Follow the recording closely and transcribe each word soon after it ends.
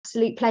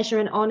absolute pleasure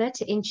and honour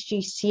to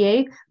introduce to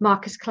you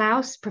Marcus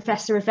Klaus,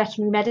 Professor of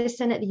Veterinary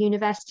Medicine at the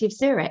University of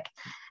Zurich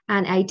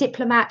and a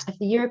diplomat of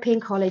the European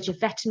College of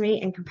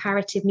Veterinary and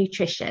Comparative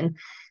Nutrition,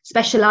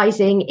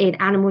 specialising in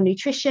animal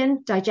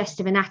nutrition,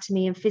 digestive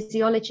anatomy and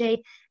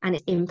physiology, and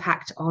its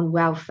impact on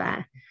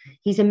welfare.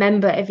 He's a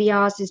member of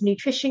EAZA's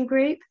nutrition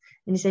group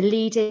and is a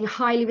leading,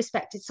 highly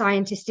respected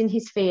scientist in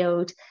his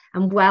field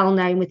and well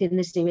known within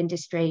the zoo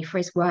industry for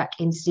his work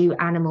in zoo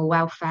animal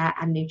welfare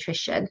and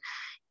nutrition,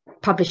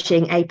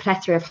 publishing a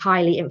plethora of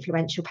highly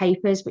influential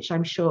papers, which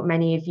I'm sure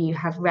many of you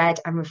have read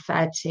and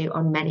referred to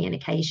on many an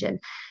occasion.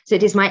 So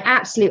it is my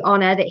absolute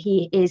honour that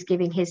he is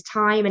giving his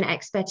time and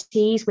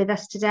expertise with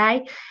us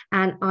today.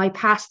 And I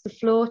pass the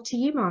floor to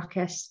you,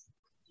 Marcus.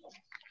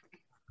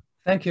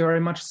 Thank you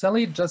very much,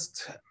 Sally.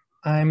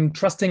 I'm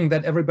trusting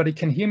that everybody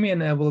can hear me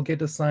and I will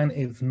get a sign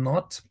if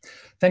not.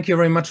 Thank you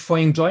very much for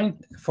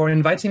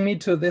inviting me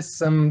to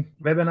this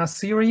webinar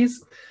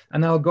series,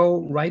 and I'll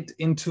go right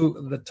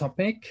into the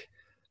topic.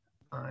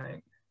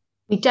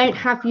 We don't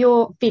have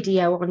your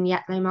video on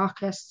yet though,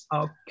 Marcus.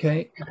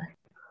 Okay.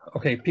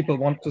 Okay, people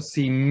want to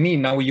see me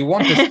now. You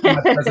want to see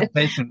my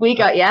presentation. We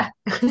got you.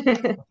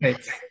 Okay,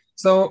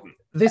 so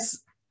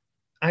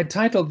I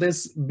titled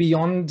this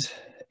Beyond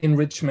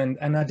Enrichment,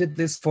 and I did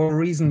this for a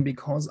reason,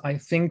 because I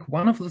think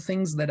one of the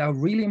things that are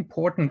really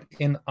important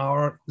in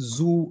our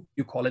zoo,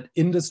 you call it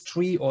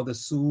industry or the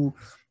zoo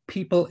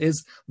people,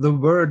 is the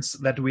words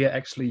that we are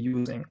actually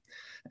using.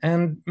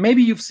 And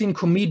maybe you've seen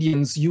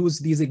comedians use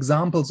these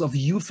examples of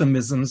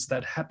euphemisms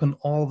that happen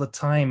all the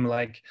time,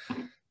 like,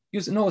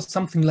 you know,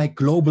 something like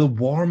global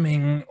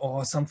warming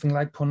or something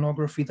like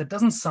pornography. That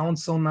doesn't sound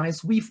so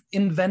nice. We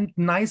invent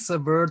nicer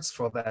words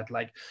for that,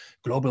 like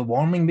global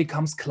warming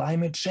becomes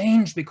climate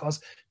change because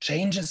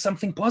change is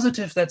something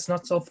positive that's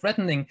not so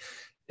threatening.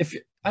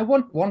 I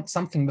want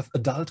something with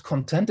adult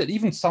content, it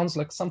even sounds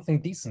like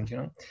something decent, you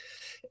know.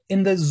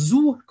 In the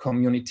zoo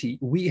community,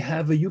 we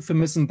have a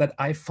euphemism that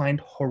I find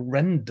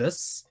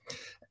horrendous.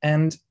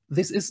 And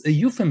this is a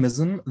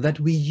euphemism that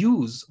we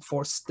use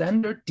for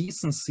standard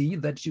decency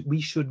that we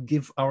should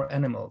give our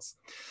animals.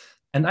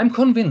 And I'm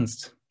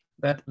convinced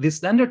that this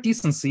standard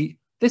decency,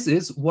 this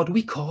is what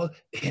we call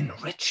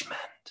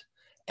enrichment,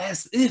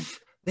 as if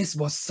this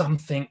was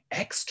something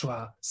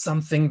extra,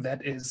 something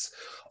that is,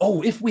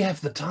 oh, if we have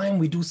the time,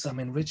 we do some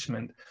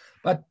enrichment.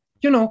 But,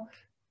 you know,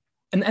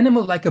 an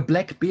animal like a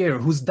black bear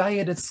whose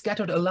diet is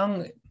scattered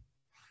along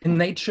in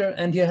nature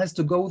and he has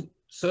to go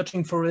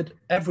searching for it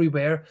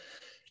everywhere.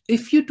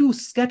 If you do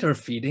scatter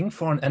feeding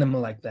for an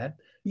animal like that,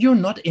 you're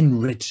not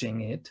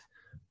enriching it.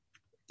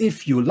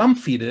 If you lump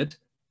feed it,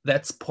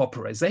 that's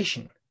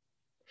pauperization.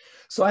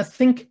 So I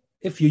think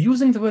if you're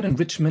using the word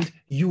enrichment,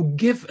 you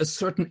give a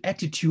certain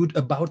attitude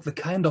about the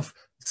kind of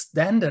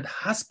standard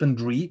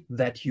husbandry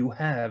that you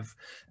have.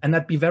 And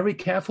I'd be very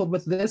careful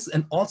with this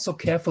and also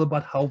careful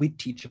about how we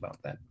teach about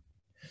that.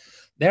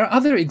 There are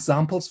other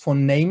examples for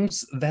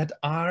names that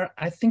are,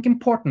 I think,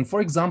 important.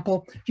 For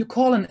example, you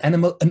call an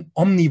animal an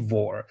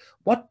omnivore.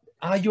 What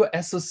are your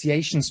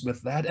associations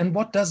with that? And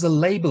what does a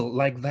label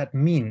like that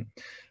mean?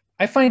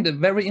 I find a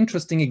very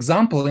interesting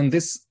example in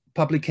this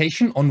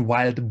publication on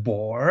wild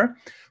boar,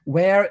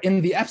 where in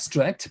the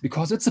abstract,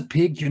 because it's a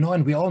pig, you know,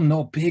 and we all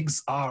know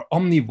pigs are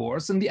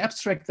omnivores, in the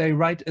abstract they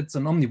write it's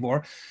an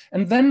omnivore.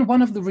 And then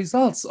one of the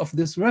results of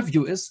this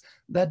review is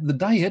that the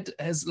diet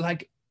is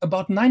like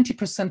about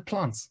 90%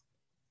 plants.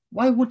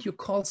 Why would you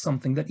call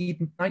something that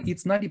eats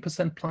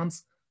 90%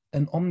 plants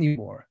an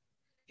omnivore?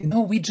 You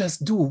know, we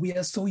just do. We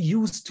are so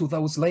used to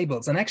those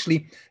labels. And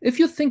actually, if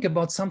you think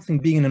about something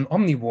being an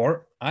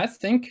omnivore, I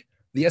think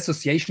the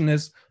association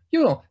is,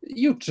 you know,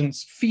 you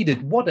just feed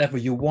it whatever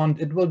you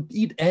want. It will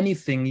eat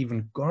anything,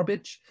 even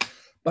garbage.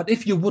 But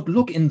if you would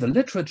look in the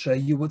literature,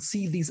 you would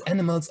see these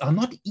animals are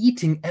not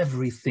eating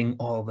everything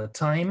all the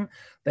time.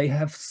 They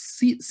have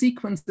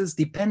sequences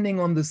depending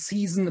on the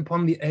season,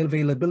 upon the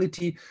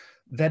availability,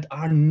 that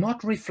are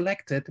not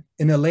reflected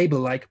in a label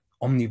like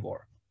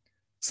omnivore.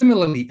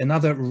 Similarly,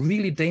 another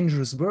really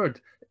dangerous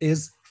word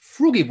is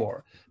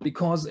frugivore,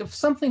 because if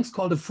something's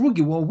called a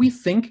frugivore, we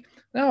think,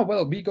 oh,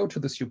 well, we go to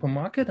the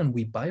supermarket and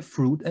we buy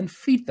fruit and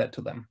feed that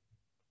to them.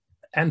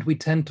 And we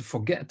tend to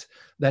forget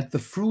that the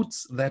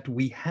fruits that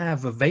we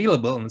have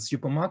available in the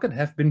supermarket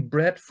have been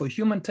bred for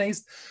human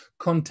taste,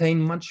 contain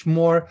much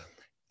more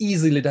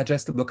easily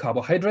digestible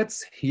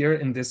carbohydrates, here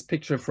in this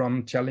picture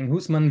from Xiaoling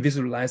Husman,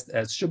 visualized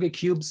as sugar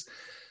cubes,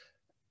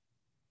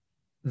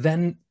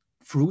 than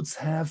fruits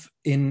have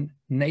in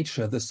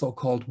nature, the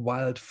so-called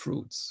wild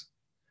fruits.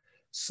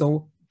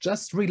 So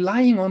just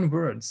relying on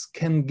words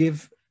can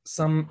give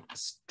some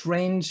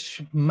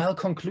strange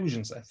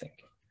malconclusions, I think.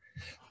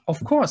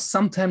 Of course,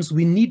 sometimes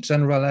we need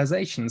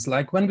generalizations,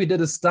 like when we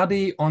did a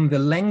study on the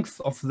length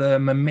of the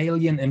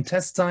mammalian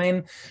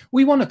intestine,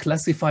 we want to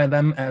classify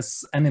them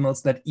as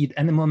animals that eat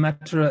animal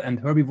matter and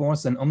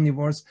herbivores and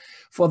omnivores.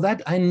 For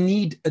that, I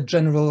need a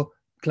general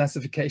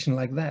classification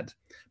like that.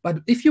 But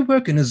if you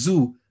work in a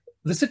zoo,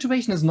 the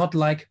situation is not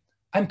like,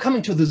 I'm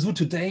coming to the zoo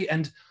today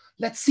and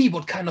let's see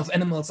what kind of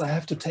animals I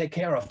have to take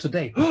care of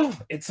today. Oh,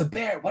 it's a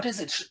bear. What is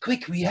it?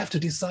 Quick, we have to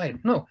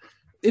decide. No,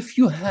 if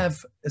you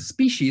have a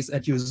species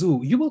at your zoo,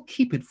 you will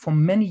keep it for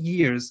many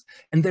years,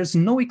 and there's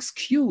no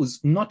excuse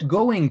not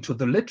going to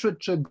the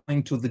literature,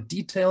 going to the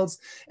details,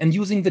 and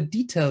using the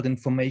detailed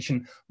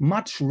information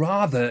much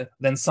rather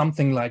than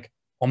something like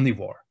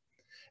omnivore.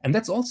 And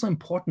that's also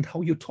important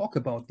how you talk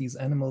about these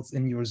animals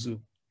in your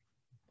zoo.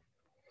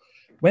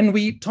 When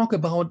we talk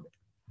about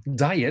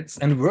diets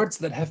and words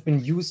that have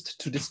been used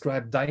to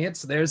describe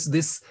diets, there's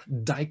this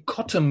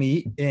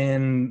dichotomy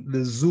in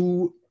the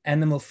zoo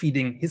animal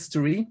feeding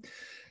history.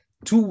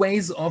 Two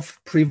ways of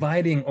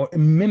providing or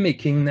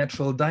mimicking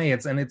natural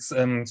diets, and it's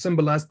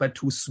symbolized by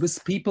two Swiss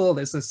people.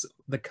 This is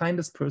the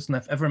kindest person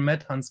I've ever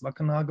met, Hans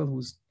Wackernagel,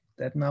 who's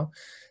dead now,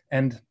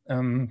 and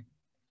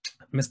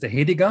Mr.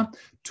 Hediger,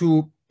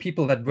 two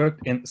people that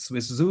worked in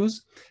Swiss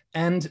zoos.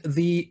 And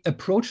the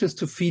approaches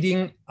to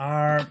feeding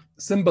are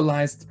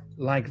symbolized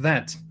like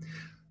that.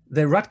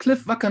 The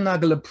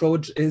Radcliffe-Wackernagel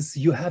approach is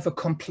you have a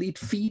complete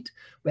feed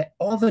where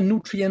all the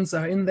nutrients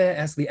are in there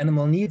as the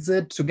animal needs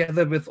it,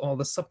 together with all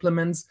the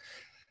supplements.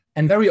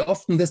 And very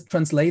often this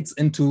translates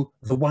into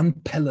the one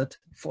pellet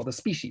for the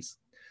species.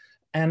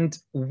 And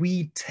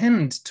we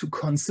tend to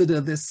consider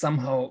this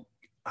somehow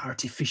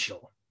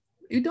artificial.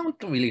 You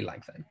don't really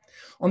like that.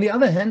 On the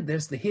other hand,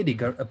 there's the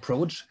Hediger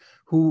approach,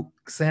 who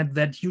said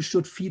that you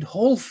should feed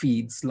whole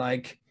feeds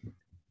like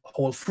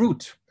whole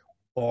fruit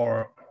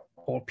or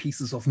whole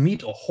pieces of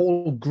meat or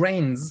whole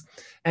grains,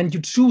 and you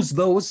choose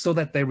those so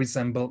that they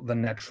resemble the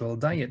natural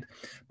diet.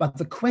 But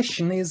the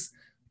question is,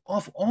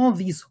 of all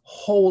these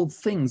whole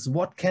things,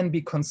 what can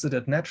be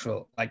considered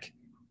natural? Like,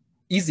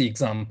 easy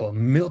example,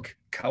 milk.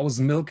 Cow's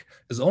milk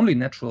is only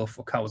natural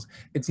for cows.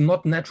 It's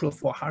not natural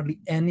for hardly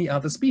any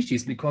other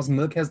species because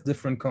milk has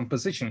different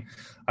composition.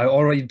 I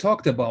already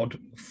talked about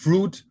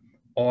fruit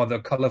or the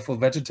colorful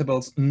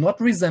vegetables not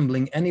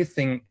resembling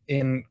anything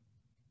in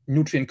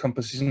nutrient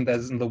composition that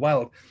is in the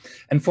wild.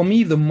 And for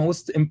me, the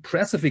most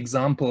impressive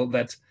example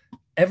that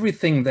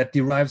everything that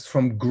derives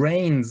from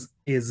grains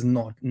is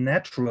not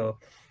natural.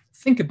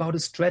 Think about a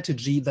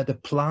strategy that a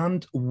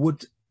plant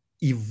would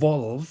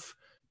evolve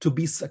to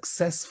be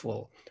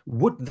successful.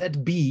 Would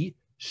that be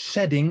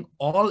shedding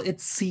all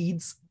its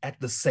seeds at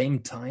the same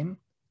time?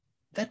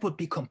 That would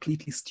be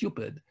completely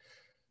stupid.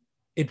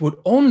 It would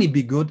only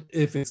be good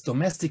if it's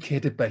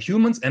domesticated by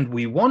humans and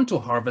we want to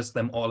harvest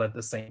them all at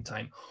the same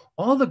time.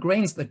 All the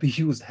grains that we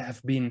use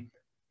have been,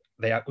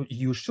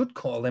 you should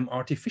call them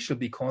artificial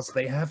because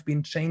they have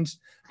been changed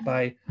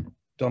by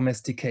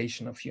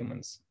domestication of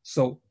humans.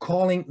 So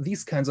calling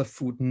these kinds of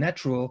food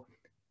natural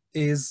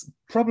is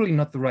probably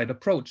not the right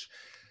approach.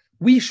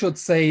 We should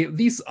say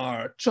these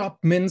are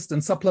chopped, minced,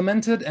 and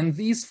supplemented, and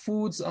these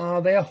foods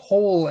they're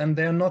whole and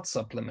they're not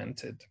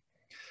supplemented.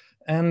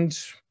 And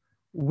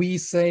we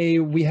say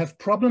we have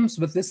problems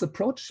with this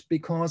approach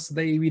because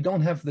we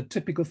don't have the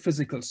typical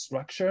physical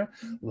structure,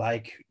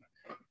 like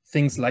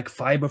things like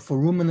fiber for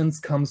ruminants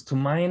comes to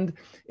mind.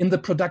 In the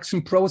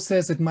production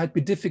process, it might be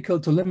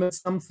difficult to limit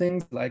some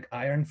things like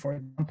iron, for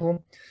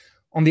example.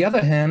 On the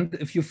other hand,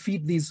 if you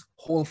feed these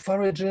whole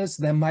forages,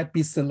 there might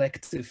be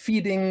selective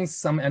feeding.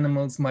 Some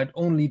animals might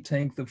only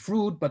take the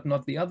fruit, but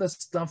not the other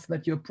stuff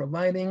that you're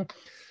providing.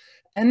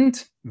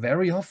 And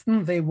very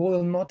often they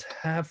will not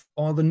have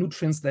all the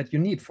nutrients that you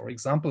need. For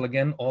example,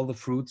 again, all the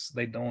fruits,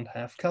 they don't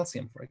have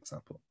calcium, for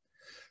example.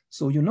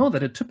 So you know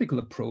that a typical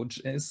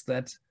approach is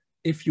that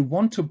if you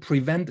want to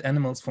prevent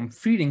animals from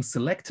feeding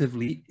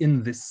selectively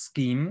in this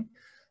scheme,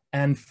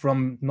 and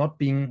from not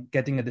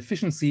getting a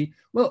deficiency,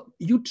 well,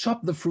 you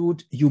chop the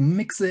fruit, you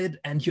mix it,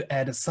 and you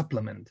add a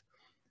supplement.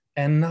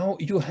 And now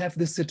you have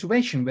this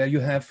situation where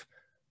you have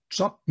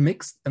chopped,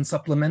 mixed, and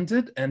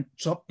supplemented, and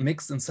chopped,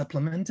 mixed, and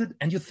supplemented,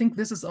 and you think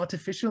this is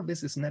artificial,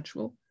 this is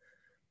natural?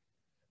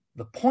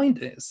 The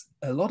point is,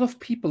 a lot of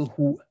people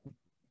who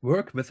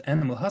work with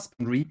animal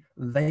husbandry,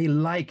 they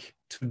like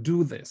to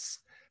do this.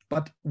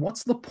 But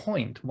what's the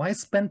point? Why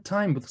spend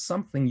time with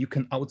something you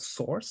can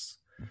outsource?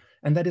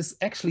 And that is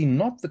actually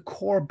not the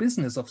core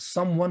business of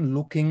someone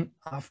looking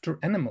after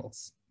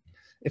animals.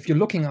 If you're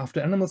looking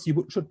after animals,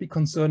 you should be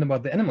concerned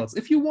about the animals.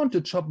 If you want to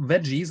chop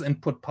veggies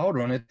and put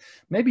powder on it,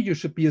 maybe you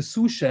should be a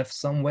sous chef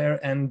somewhere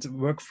and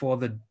work for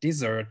the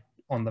dessert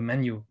on the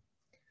menu.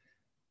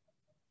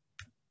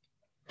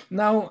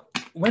 Now,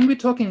 when we're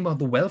talking about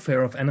the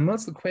welfare of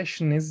animals, the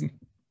question is,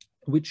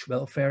 which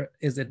welfare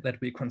is it that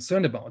we're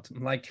concerned about?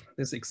 Like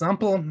this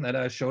example that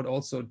I showed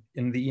also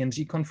in the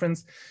ENG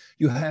conference,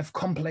 you have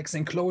complex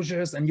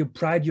enclosures and you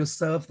pride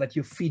yourself that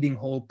you're feeding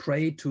whole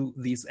prey to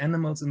these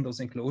animals in those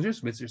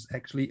enclosures, which is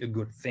actually a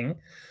good thing.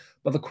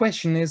 But the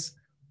question is,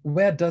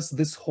 where does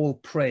this whole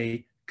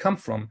prey come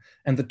from?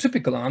 And the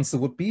typical answer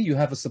would be you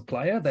have a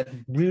supplier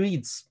that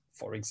breeds,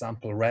 for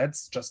example,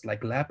 rats, just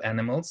like lab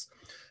animals.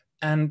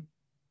 And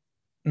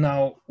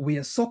now we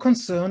are so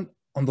concerned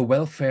on the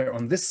welfare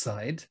on this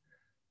side.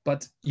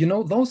 But you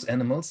know, those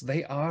animals,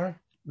 they are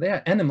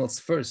animals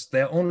first.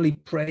 They're only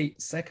prey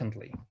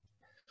secondly.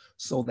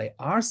 So they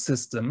are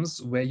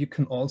systems where you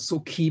can also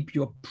keep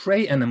your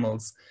prey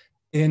animals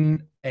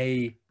in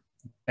a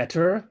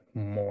better,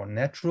 more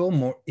natural,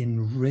 more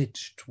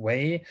enriched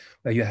way,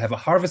 where you have a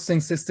harvesting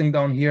system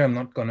down here. I'm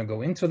not going to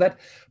go into that,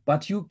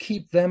 but you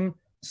keep them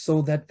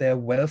so that their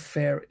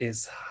welfare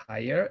is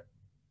higher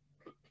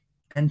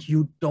and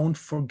you don't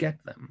forget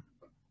them.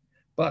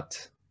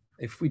 But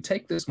if we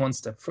take this one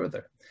step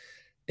further,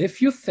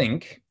 if you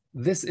think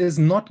this is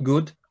not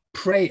good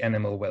prey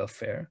animal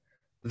welfare,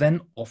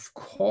 then of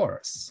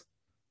course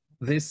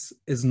this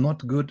is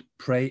not good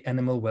prey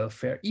animal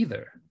welfare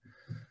either.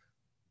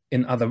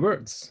 In other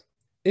words,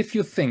 if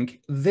you think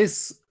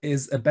this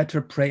is a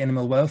better prey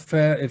animal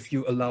welfare, if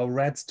you allow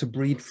rats to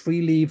breed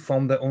freely,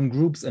 form their own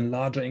groups in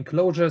larger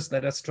enclosures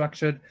that are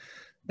structured,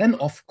 then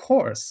of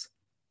course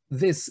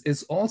this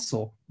is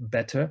also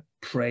better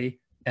prey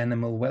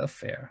animal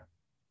welfare.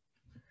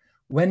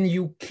 When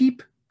you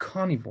keep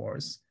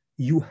carnivores,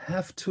 you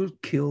have to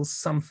kill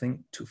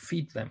something to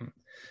feed them.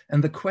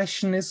 And the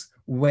question is,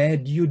 where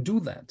do you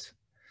do that?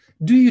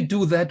 Do you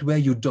do that where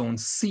you don't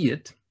see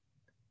it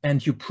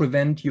and you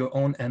prevent your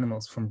own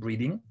animals from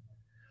breeding?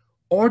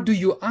 Or do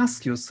you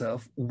ask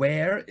yourself,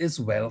 where is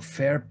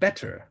welfare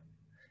better?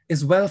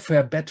 Is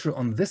welfare better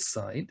on this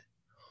side?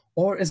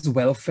 Or is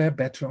welfare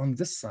better on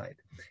this side?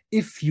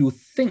 If you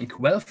think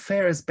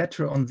welfare is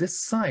better on this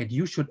side,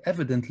 you should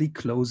evidently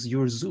close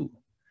your zoo.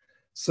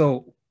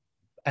 So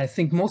I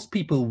think most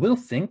people will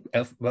think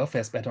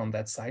welfare is better on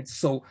that side.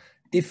 So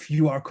if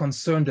you are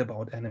concerned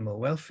about animal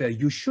welfare,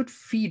 you should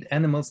feed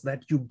animals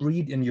that you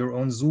breed in your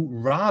own zoo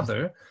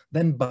rather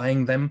than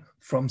buying them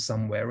from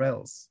somewhere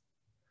else.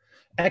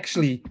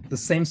 Actually, the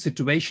same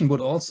situation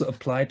would also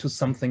apply to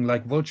something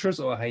like vultures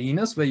or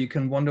hyenas, where you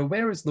can wonder,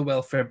 where is the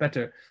welfare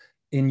better,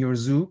 in your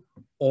zoo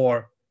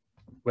or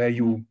where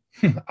you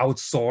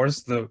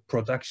outsource the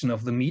production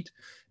of the meat?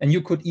 And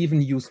you could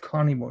even use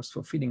carnivores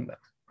for feeding them.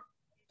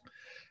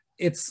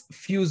 It's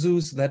few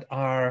zoos that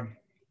are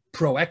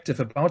proactive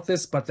about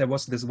this, but there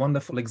was this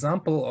wonderful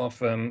example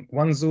of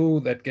one zoo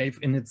that gave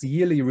in its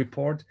yearly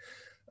report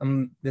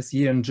this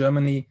year in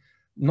Germany,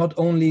 not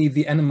only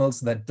the animals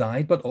that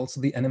died, but also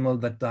the animal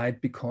that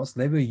died because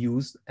they were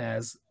used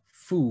as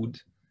food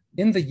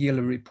in the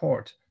yearly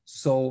report.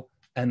 So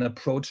an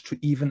approach to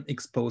even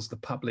expose the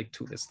public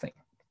to this thing.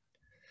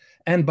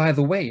 And by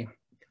the way,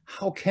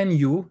 how can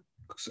you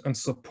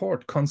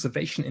support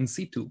conservation in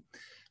situ?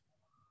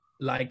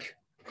 Like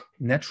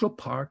natural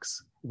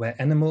parks where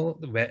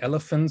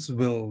elephants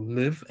will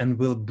live and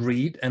will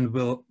breed and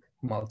will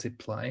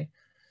multiply.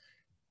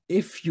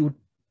 If you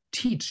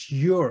teach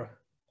your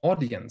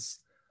audience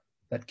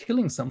that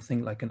killing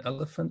something like an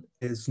elephant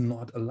is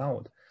not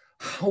allowed,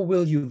 how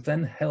will you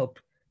then help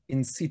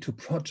in situ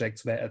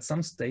projects where at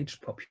some stage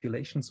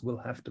populations will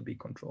have to be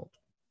controlled?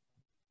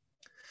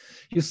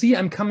 You see,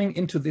 I'm coming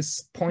into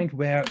this point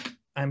where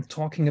I'm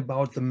talking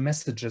about the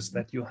messages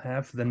that you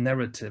have, the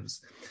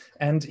narratives.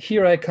 And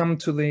here I come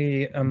to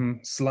the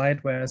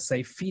slide where I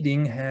say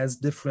feeding has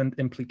different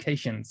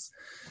implications.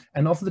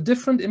 And of the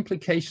different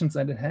implications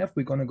that it have,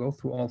 we're going to go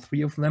through all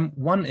three of them.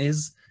 One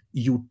is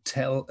you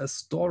tell a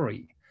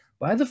story.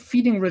 By the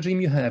feeding regime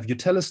you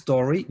tell a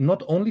story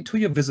not only to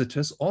your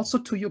visitors, also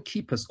to your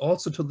keepers,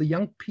 also to the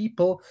young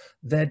people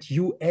that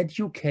you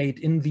educate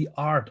in the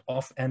art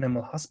of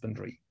animal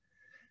husbandry.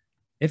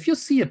 If you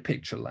see a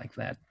picture like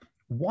that,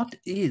 what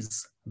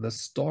is the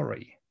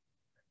story?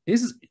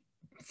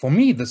 For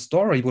me, the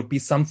story would be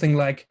something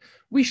like,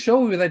 we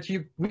show you that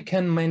we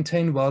can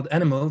maintain wild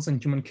animals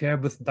and human care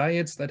with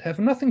diets that have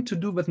nothing to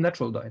do with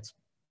natural diets.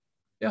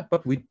 Yeah,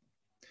 but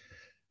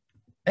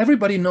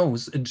everybody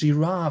knows a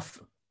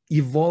giraffe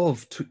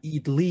evolved to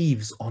eat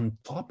leaves on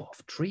top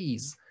of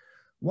trees.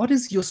 What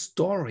is your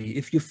story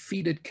if you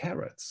feed it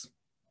carrots?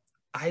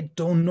 I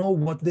don't know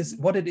what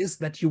it is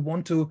that you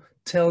want to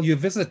tell your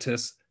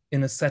visitors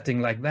in a setting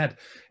like that.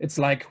 It's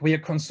like we are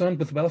concerned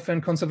with welfare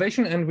and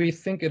conservation and we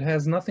think it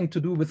has nothing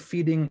to do with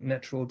feeding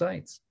natural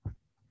diets.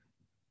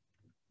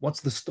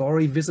 What's the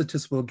story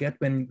visitors will get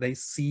when they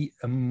see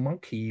a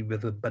monkey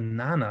with a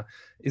banana?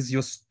 Is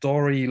your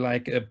story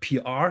like a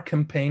PR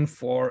campaign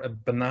for a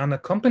banana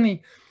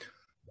company?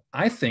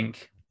 I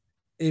think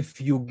if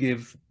you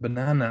give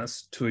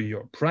bananas to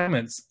your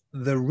primates,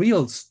 the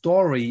real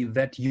story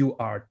that you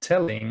are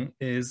telling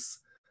is,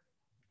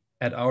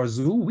 at our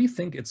zoo, we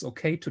think it's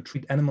okay to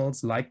treat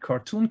animals like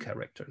cartoon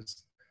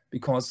characters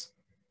because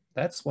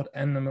that's what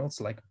animals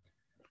like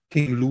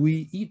King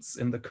Louis eats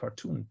in the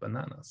cartoon,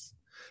 bananas.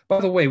 By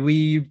the way,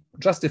 we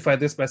justify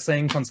this by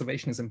saying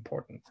conservation is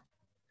important,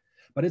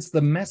 but it's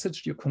the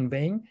message you're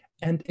conveying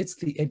and it's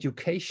the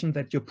education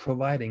that you're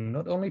providing,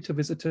 not only to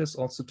visitors,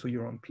 also to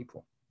your own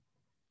people.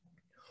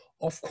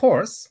 Of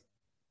course,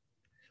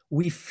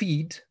 we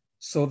feed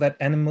so that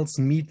animals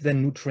meet their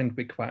nutrient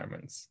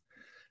requirements.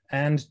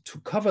 And to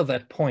cover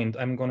that point,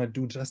 I'm going to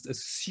do just a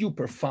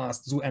super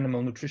fast zoo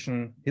animal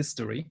nutrition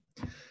history.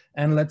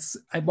 And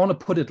I want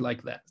to put it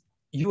like that.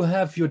 You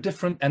have your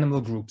different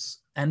animal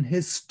groups. And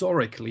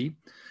historically,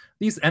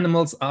 these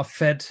animals are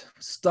fed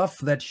stuff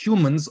that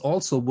humans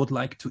also would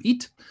like to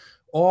eat,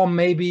 or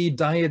maybe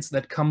diets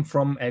that come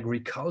from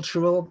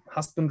agricultural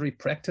husbandry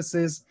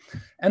practices.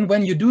 And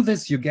when you do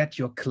this, you get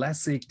your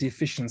classic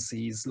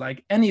deficiencies,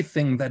 like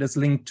anything that is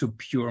linked to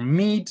pure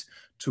meat,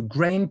 to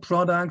grain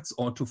products,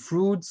 or to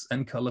fruits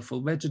and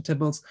colorful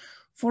vegetables,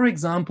 for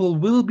example,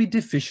 will be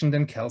deficient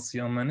in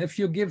calcium. And if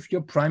you give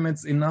your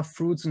primates enough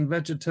fruits and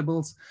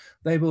vegetables,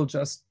 they will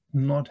just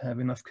not have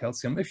enough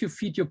calcium. If you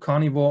feed your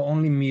carnivore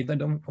only meat, they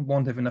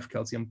won't have enough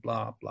calcium,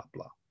 blah, blah,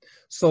 blah.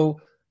 So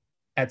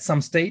at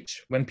some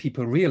stage, when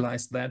people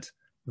realize that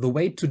the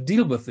way to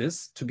deal with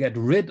this, to get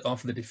rid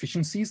of the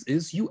deficiencies,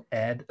 is you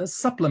add a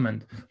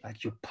supplement,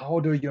 like you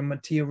powder your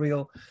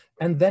material,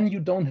 and then you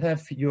don't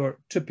have your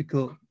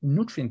typical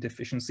nutrient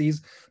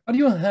deficiencies, but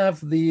you have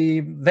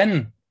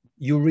then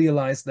you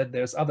realize that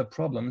there's other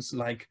problems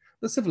like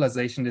the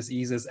civilization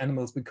diseases,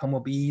 animals become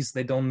obese,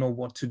 they don't know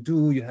what to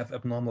do, you have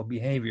abnormal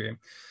behavior.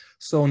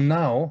 So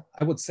now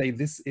I would say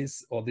this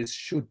is, or this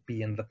should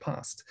be in the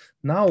past.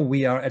 Now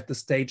we are at the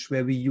stage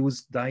where we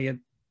use diet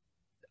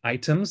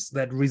items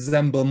that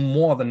resemble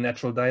more than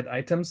natural diet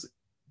items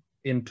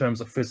in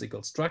terms of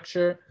physical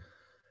structure,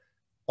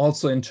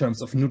 also in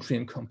terms of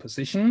nutrient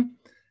composition,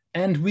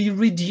 and we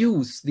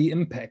reduce the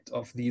impact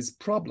of these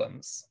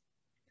problems.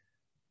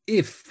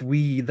 If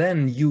we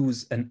then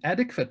use an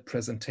adequate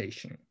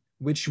presentation,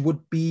 which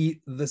would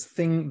be this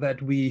thing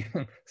that we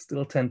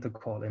still tend to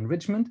call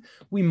enrichment,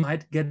 we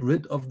might get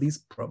rid of these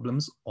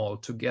problems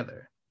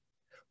altogether.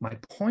 My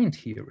point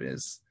here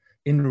is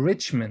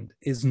enrichment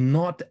is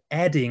not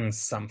adding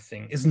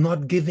something, is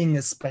not giving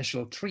a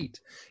special treat.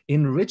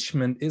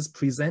 Enrichment is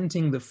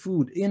presenting the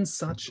food in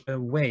such a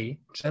way,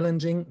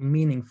 challenging,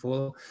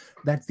 meaningful,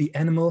 that the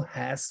animal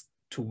has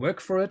to work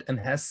for it and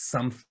has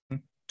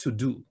something to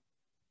do.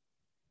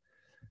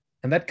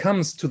 And that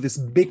comes to this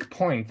big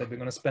point that we're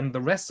going to spend the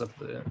rest of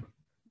the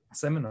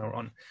seminar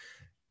on.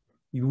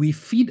 We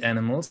feed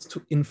animals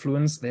to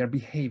influence their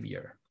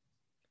behavior.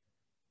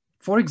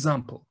 For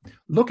example,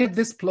 look at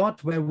this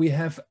plot where we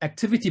have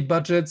activity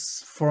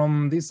budgets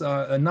from these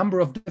are a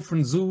number of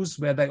different zoos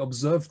where they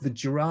observed the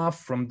giraffe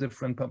from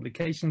different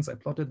publications. I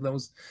plotted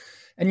those.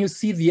 And you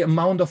see the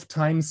amount of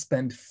time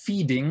spent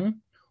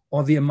feeding,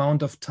 or the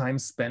amount of time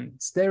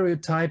spent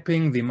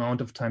stereotyping, the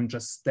amount of time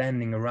just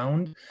standing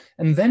around.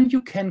 And then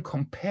you can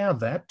compare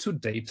that to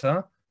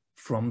data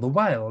from the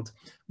wild,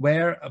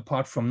 where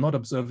apart from not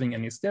observing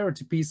any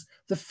stereotypies,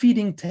 the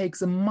feeding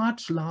takes a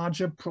much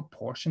larger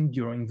proportion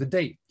during the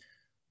day.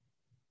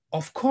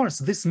 Of course,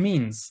 this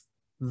means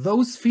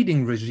those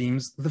feeding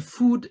regimes, the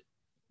food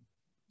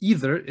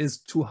either is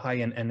too high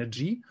in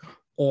energy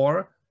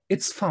or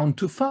it's found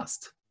too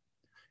fast.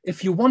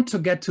 If you want to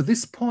get to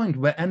this point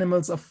where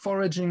animals are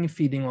foraging,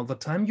 feeding all the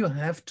time, you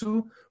have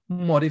to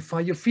modify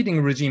your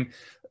feeding regime.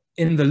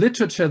 In the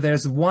literature,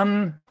 there's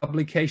one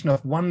publication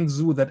of one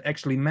zoo that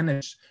actually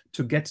managed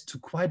to get to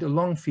quite a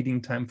long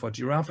feeding time for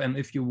giraffe. And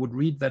if you would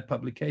read that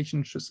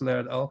publication,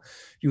 Schüssler et al.,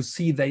 you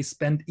see they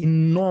spent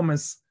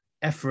enormous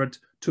effort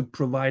to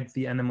provide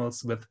the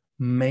animals with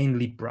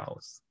mainly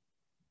browse.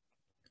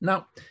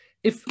 Now,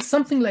 if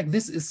something like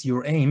this is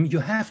your aim, you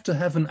have to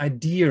have an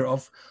idea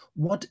of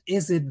what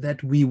is it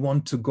that we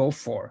want to go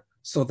for,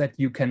 so that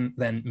you can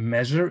then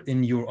measure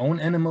in your own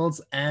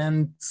animals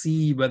and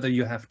see whether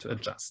you have to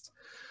adjust.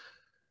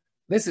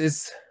 This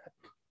is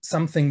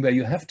something where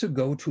you have to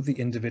go to the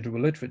individual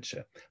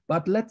literature.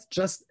 But let's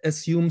just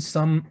assume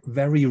some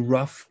very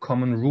rough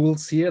common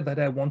rules here that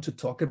I want to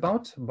talk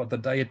about the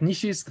diet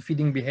niches, the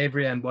feeding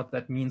behavior, and what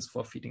that means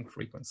for feeding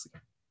frequency.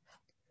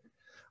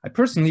 I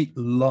personally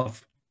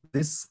love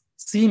this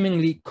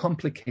seemingly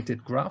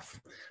complicated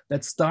graph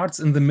that starts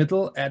in the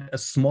middle at a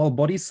small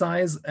body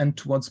size, and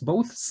towards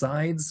both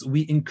sides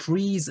we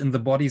increase in the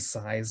body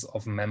size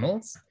of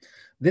mammals.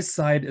 This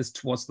side is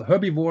towards the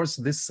herbivores,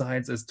 this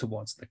side is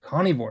towards the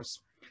carnivores.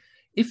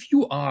 If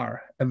you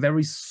are a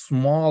very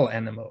small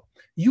animal,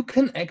 you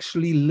can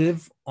actually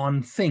live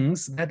on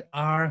things that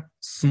are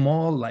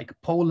small, like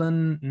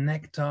pollen,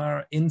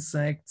 nectar,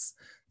 insects,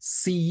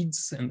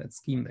 seeds, and that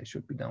scheme, they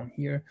should be down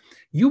here.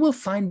 You will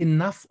find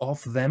enough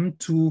of them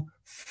to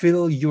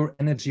fill your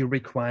energy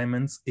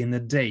requirements in a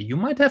day. You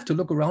might have to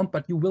look around,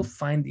 but you will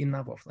find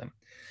enough of them.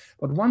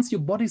 But once your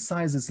body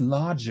size is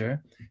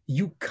larger,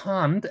 you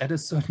can't, at a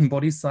certain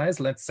body size,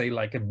 let's say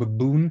like a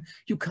baboon,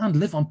 you can't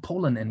live on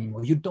pollen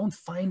anymore. You don't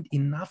find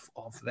enough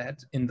of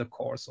that in the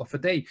course of a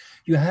day.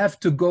 You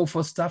have to go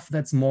for stuff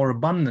that's more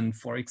abundant.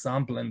 For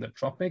example, in the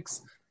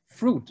tropics,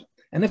 fruit.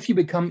 And if you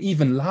become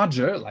even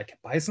larger, like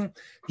a bison,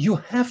 you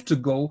have to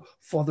go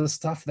for the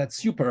stuff that's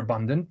super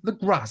abundant, the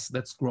grass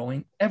that's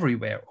growing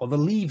everywhere, or the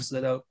leaves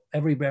that are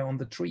everywhere on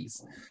the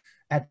trees.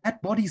 At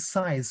that body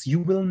size, you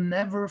will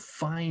never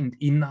find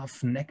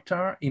enough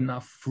nectar,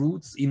 enough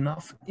fruits,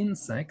 enough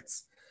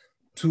insects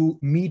to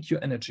meet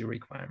your energy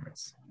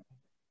requirements.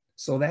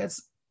 So that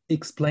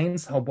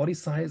explains how body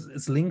size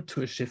is linked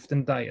to a shift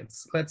in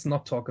diets. Let's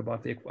not talk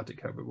about the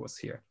aquatic herbivores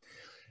here.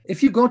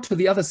 If you go to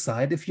the other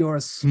side, if you're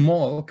a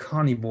small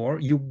carnivore,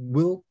 you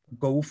will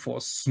go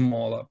for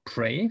smaller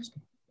prey,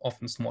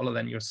 often smaller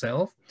than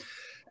yourself.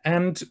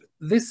 And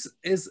this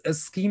is a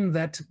scheme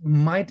that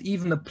might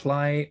even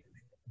apply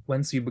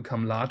once you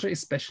become larger,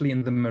 especially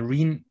in the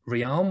marine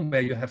realm,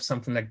 where you have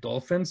something like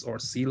dolphins or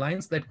sea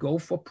lions that go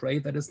for prey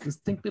that is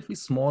distinctively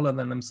smaller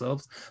than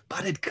themselves,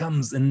 but it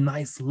comes in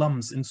nice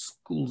lumps, in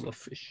schools of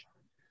fish.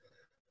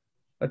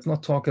 Let's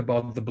not talk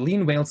about the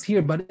baleen whales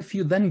here, but if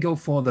you then go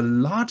for the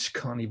large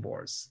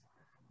carnivores,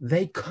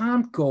 they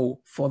can't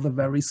go for the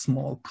very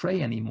small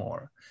prey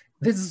anymore.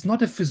 This is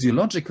not a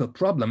physiological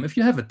problem. If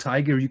you have a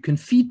tiger, you can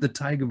feed the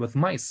tiger with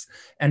mice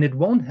and it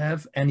won't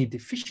have any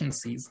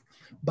deficiencies.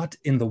 But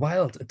in the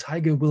wild, a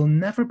tiger will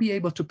never be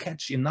able to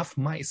catch enough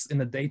mice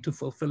in a day to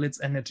fulfill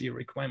its energy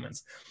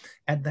requirements.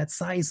 At that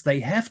size, they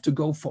have to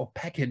go for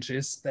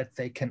packages that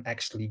they can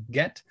actually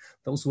get.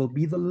 Those will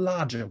be the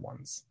larger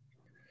ones.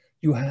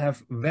 You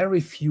have very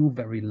few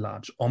very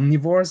large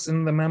omnivores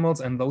in the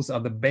mammals, and those are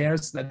the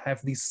bears that have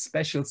these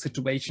special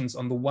situations.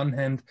 On the one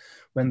hand,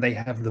 when they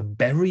have the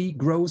berry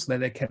grows,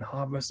 that they can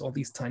harvest all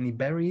these tiny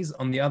berries.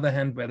 On the other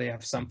hand, where they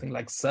have something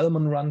like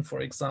salmon run,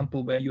 for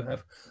example, where you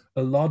have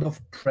a lot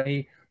of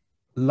prey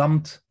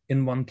lumped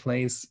in one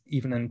place,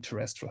 even in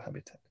terrestrial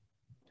habitat.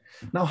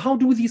 Now, how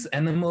do these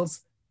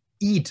animals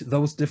eat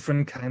those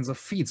different kinds of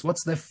feeds?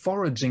 What's their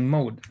foraging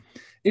mode?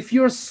 If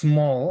you're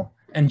small,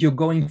 and you're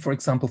going, for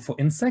example, for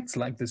insects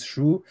like this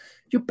shrew,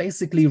 you're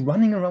basically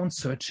running around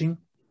searching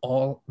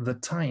all the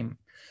time.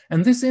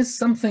 And this is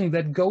something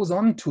that goes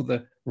on to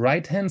the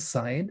right-hand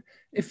side.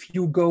 If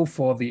you go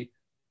for the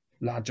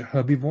larger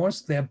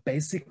herbivores, they're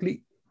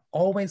basically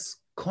always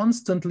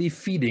constantly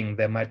feeding.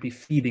 There might be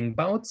feeding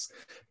bouts,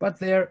 but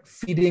they're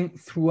feeding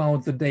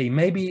throughout the day.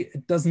 Maybe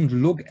it doesn't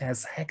look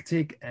as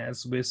hectic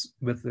as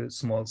with the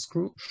small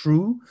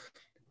shrew,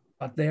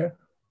 but they're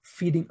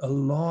feeding a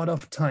lot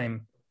of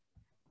time.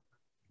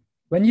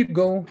 When you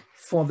go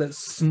for the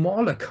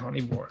smaller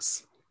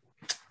carnivores,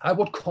 I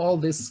would call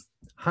this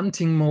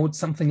hunting mode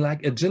something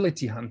like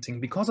agility hunting,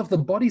 because of the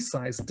body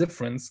size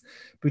difference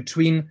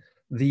between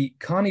the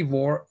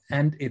carnivore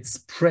and its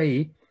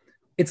prey.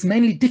 It's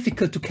mainly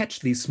difficult to catch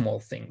these small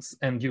things.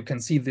 And you can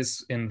see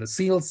this in the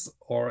seals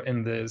or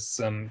in this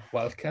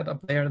wild cat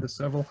up there, the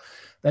serval,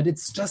 that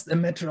it's just a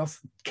matter of,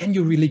 can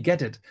you really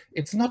get it?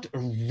 It's not a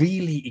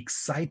really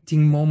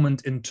exciting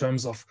moment in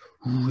terms of,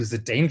 is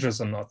it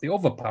dangerous or not? The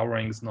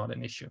overpowering is not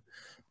an issue,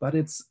 but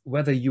it's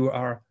whether you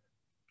are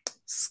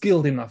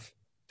skilled enough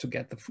to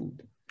get the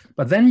food.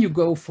 But then you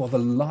go for the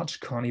large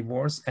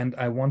carnivores, and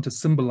I want to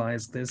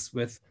symbolize this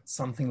with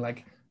something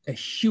like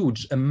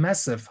a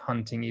massive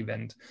hunting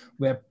event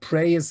where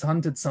prey is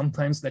hunted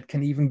sometimes that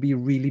can even be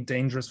really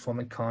dangerous for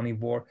the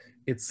carnivore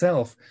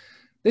itself.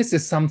 This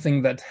is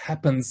something that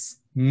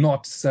happens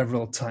not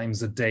several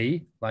times a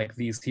day like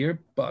these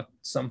here, but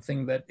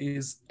something that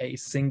is a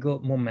single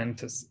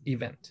momentous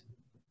event.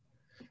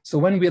 So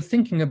when we're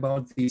thinking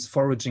about these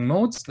foraging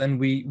modes, then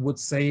we would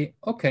say,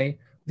 okay,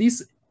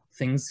 these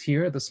things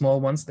here, the small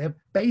ones, they're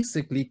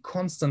basically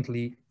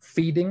constantly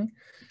feeding.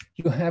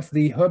 You have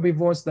the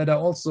herbivores that are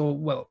also,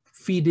 well,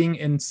 feeding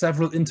in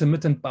several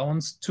intermittent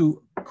bounds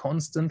to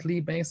constantly,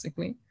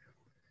 basically.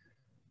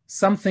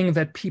 Something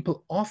that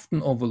people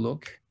often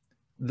overlook,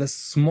 the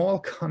small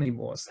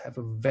carnivores have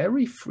a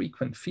very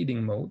frequent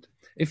feeding mode.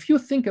 If you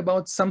think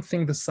about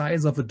something the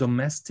size of a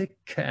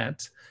domestic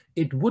cat,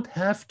 it would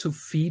have to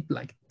feed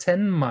like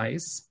 10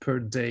 mice per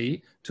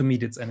day to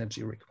meet its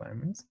energy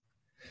requirements.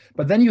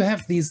 But then you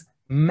have these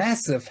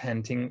massive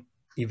hunting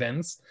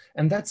events,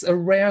 and that's a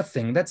rare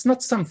thing. That's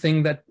not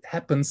something that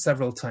happens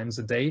several times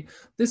a day.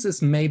 This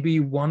is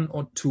maybe 1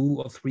 or 2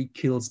 or 3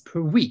 kills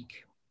per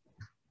week.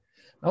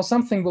 Now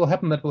something will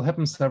happen that will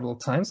happen several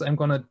times. I'm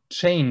going to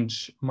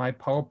change my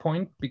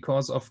PowerPoint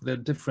because of the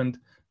different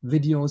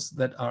videos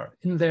that are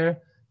in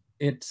there.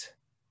 It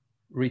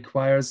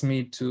requires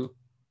me to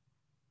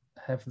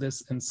have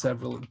this in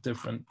several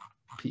different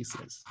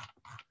pieces.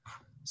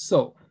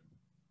 So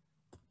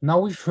now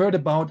we've heard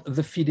about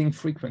the feeding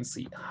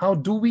frequency. How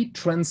do we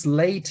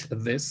translate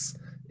this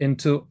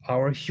into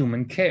our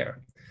human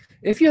care?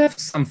 If you have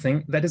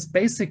something that is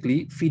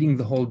basically feeding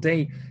the whole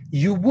day,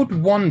 you would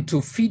want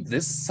to feed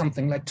this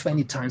something like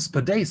 20 times per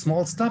day,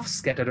 small stuff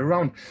scattered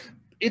around.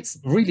 It's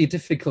really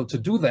difficult to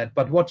do that,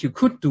 but what you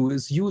could do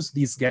is use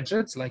these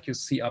gadgets like you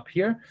see up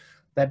here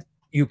that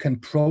you can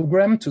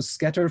program to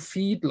scatter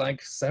feed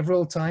like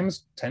several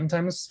times, 10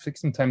 times,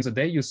 16 times a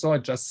day. You saw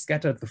it just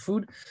scattered the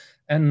food.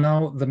 And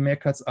now the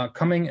meerkats are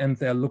coming and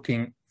they're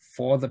looking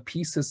for the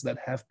pieces that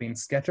have been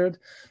scattered.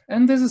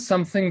 And this is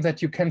something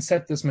that you can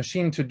set this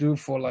machine to do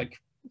for like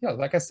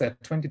I said,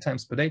 20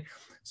 times per day.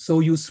 So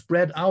you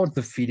spread out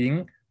the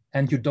feeding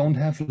and you don't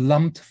have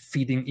lumped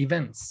feeding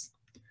events.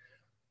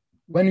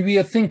 When we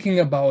are thinking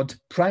about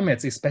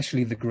primates,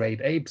 especially the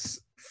great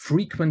apes,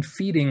 frequent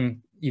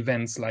feeding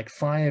events like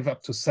 5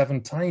 up to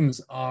 7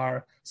 times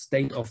are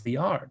state of the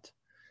art.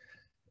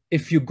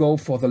 If you go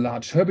for the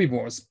large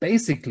herbivores,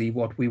 basically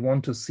what we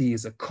want to see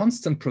is a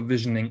constant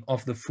provisioning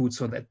of the food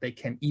so that they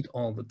can eat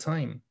all the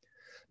time.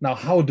 Now,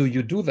 how do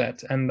you do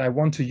that? And I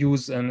want to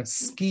use a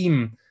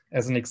scheme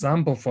as an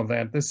example for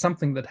that, there's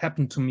something that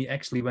happened to me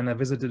actually when I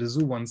visited a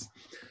zoo once.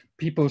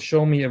 People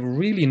show me a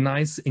really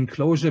nice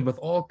enclosure with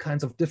all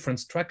kinds of different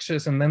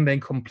structures, and then they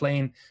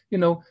complain, you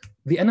know,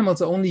 the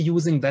animals are only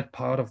using that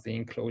part of the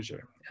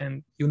enclosure.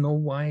 And you know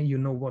why? You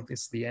know what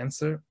is the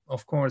answer?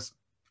 Of course,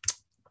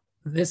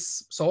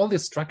 all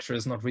this structure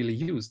is not really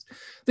used.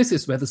 This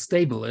is where the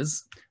stable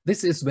is.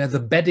 This is where the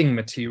bedding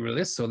material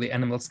is, so the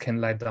animals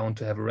can lie down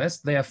to have a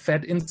rest. They are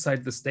fed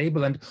inside the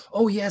stable, and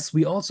oh yes,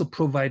 we also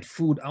provide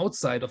food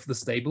outside of the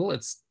stable.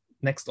 It's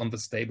next on the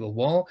stable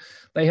wall.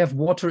 They have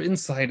water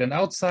inside and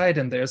outside,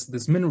 and there's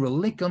this mineral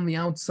lick on the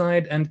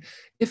outside. And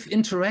if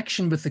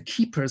interaction with the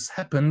keepers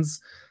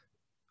happens,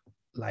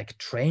 like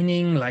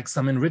training, like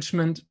some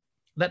enrichment,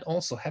 that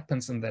also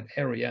happens in that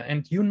area.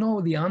 And you know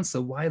the answer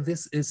why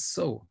this is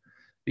so.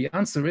 The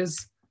answer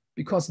is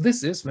because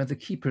this is where the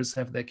keepers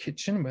have their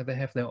kitchen, where they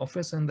have their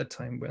office, and the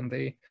time when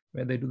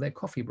where they do their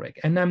coffee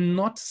break. And I'm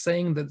not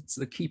saying that it's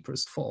the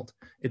keeper's fault.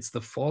 It's the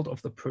fault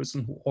of the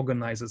person who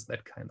organizes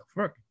that kind of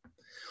work.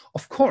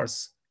 Of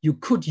course, you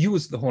could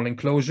use the whole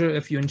enclosure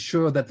if you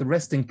ensure that the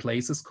resting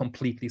place is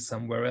completely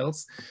somewhere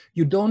else.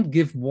 You don't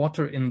give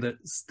water in the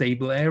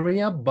stable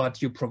area, but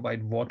you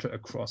provide water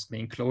across the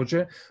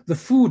enclosure. The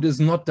food is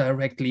not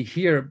directly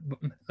here.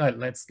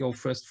 Let's go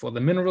first for the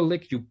mineral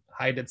lick. You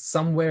hide it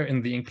somewhere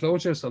in the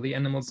enclosure so the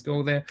animals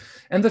go there.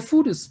 And the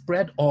food is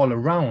spread all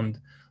around,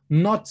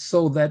 not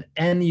so that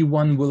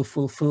anyone will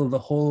fulfill the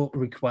whole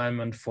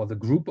requirement for the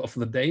group of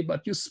the day,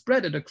 but you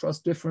spread it across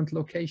different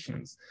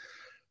locations,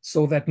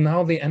 so that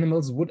now the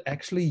animals would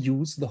actually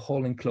use the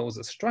whole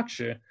enclosure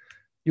structure.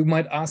 You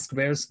might ask,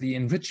 where's the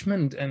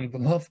enrichment and the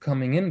love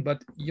coming in?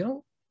 But you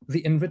know,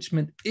 the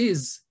enrichment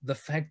is the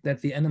fact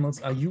that the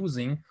animals are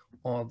using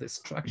all this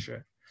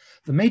structure.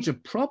 The major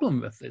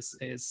problem with this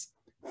is,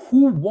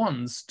 who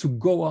wants to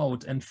go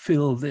out and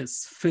fill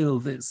this, fill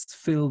this,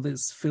 fill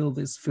this, fill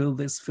this, fill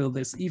this, fill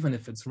this, even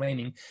if it's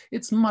raining?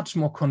 It's much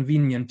more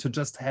convenient to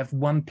just have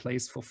one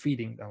place for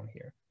feeding down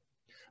here.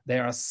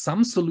 There are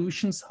some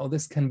solutions how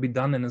this can be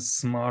done in a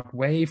smart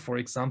way. For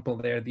example,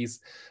 there are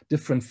these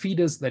different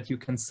feeders that you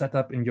can set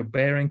up in your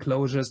bear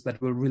enclosures that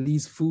will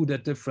release food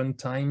at different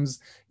times,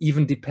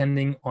 even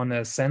depending on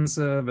a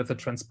sensor with a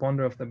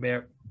transponder of the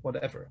bear,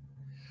 whatever.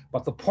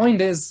 But the point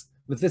is,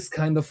 with this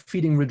kind of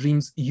feeding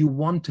regimes, you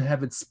want to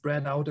have it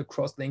spread out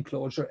across the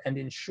enclosure and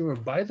ensure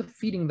by the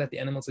feeding that the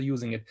animals are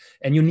using it.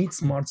 And you need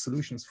smart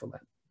solutions for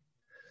that.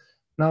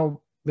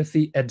 Now, with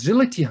the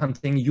agility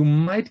hunting, you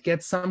might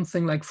get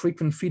something like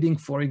frequent feeding,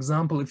 for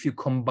example, if you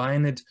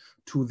combine it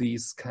to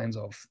these kinds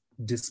of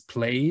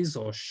displays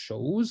or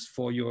shows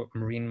for your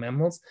marine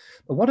mammals.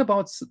 But what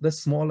about the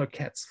smaller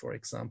cats, for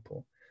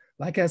example?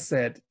 Like I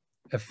said,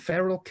 a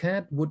feral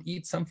cat would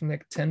eat something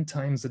like 10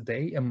 times a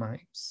day, a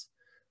mouse.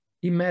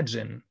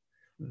 Imagine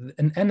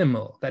an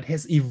animal that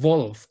has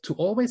evolved to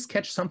always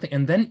catch something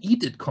and then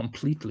eat it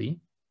completely.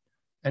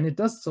 And it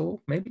does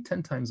so maybe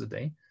 10 times a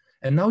day.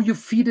 And now you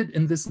feed it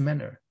in this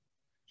manner.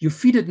 You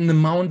feed it in an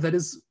amount that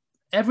is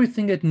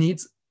everything it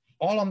needs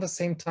all on the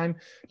same time.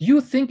 Do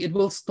you think it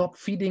will stop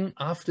feeding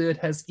after it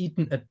has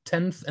eaten a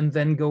 10th and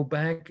then go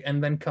back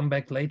and then come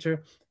back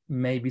later?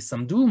 Maybe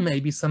some do,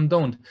 maybe some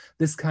don't.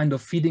 This kind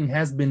of feeding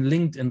has been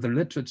linked in the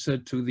literature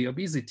to the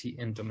obesity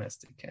in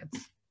domestic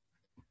cats.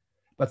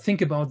 But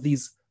think about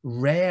these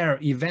rare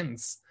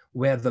events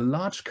where the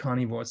large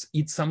carnivores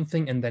eat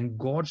something and then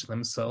gorge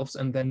themselves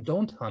and then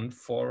don't hunt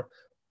for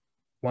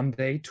 1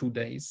 day, 2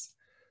 days.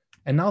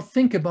 And now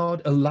think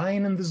about a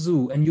lion in the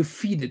zoo and you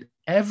feed it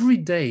every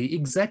day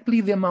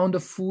exactly the amount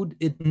of food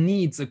it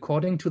needs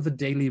according to the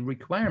daily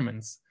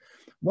requirements.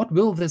 What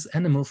will this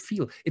animal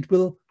feel? It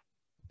will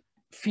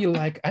feel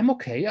like, I'm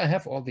okay, I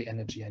have all the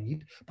energy I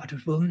need, but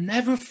it will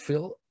never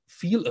feel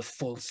a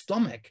full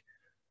stomach.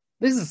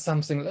 This is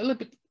something a little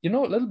bit, you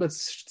know, a little bit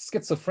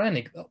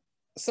schizophrenic.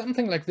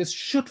 Something like this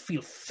should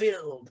feel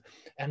filled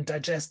and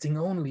digesting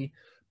only.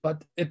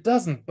 But it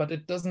doesn't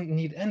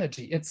need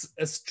energy. It's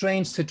a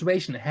strange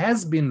situation. It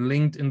has been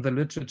linked in the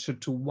literature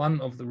to one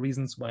of the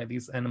reasons why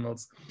these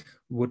animals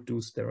would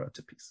do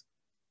stereotypies.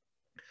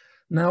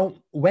 Now,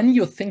 when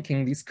you're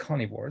thinking these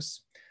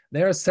carnivores,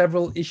 there are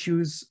several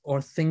issues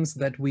or things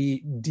that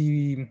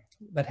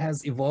that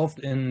has evolved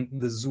in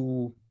the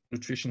zoo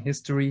nutrition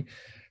history,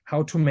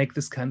 how to make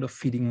this kind of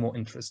feeding more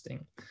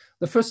interesting.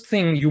 The first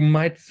thing you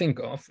might think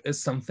of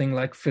is something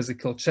like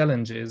physical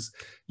challenges.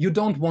 You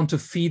don't want to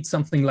feed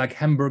something like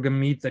hamburger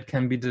meat that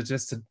can be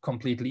digested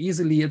completely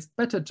easily. It's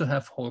better to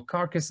have whole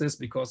carcasses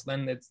because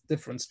then it's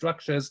different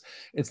structures.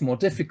 It's more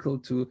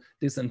difficult to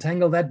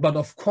disentangle that. But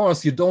of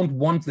course, you don't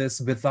want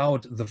this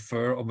without the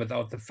fur or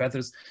without the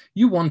feathers.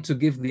 You want to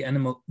give the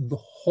animal the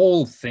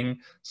whole thing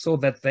so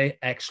that they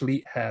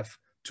actually have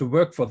to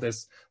work for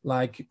this.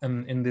 Like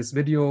in this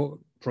video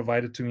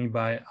provided to me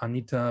by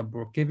Anita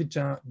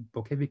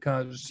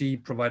Borkevica, she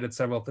provided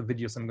several of the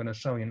videos I'm going to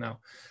show you now.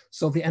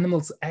 So the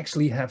animals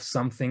actually have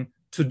something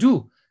to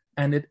do,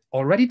 and it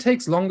already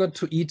takes longer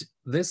to eat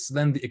this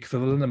than the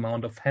equivalent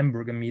amount of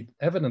hamburger meat,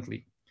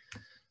 evidently.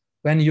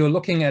 When you're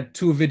looking at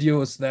 2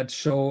 videos that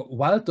show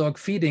wild dog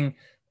feeding,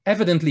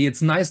 Evidently,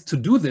 it's nice to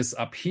do this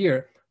up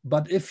here,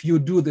 but if you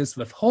do this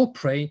with whole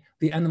prey,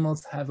 the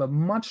animals have a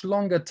much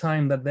longer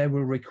time that they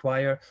will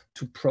require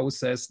to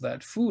process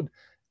that food,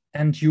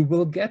 and you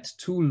will get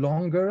to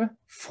longer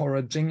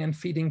foraging and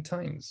feeding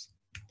times.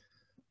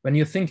 When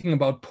you're thinking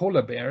about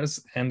polar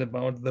bears and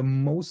about the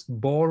most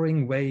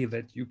boring way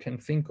that you can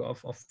think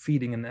of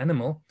feeding an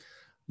animal,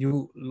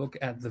 you look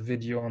at the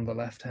video on the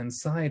left-hand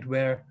side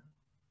where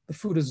the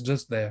food is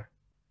just there.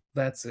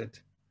 That's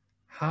it.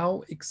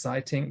 How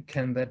exciting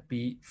can that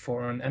be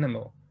for an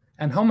animal?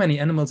 And how many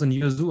animals in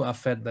your zoo are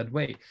fed that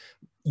way?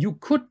 You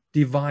could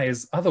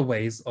devise other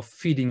ways of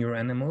feeding your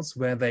animals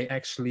where they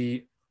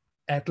actually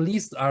at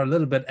least are a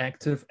little bit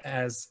active,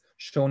 as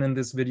shown in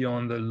this video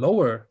on the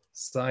lower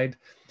side,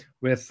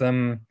 with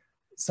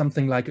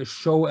something like a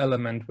show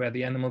element where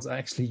the animals are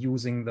actually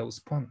using those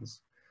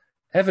ponds.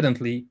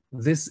 Evidently,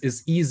 this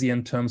is easy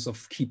in terms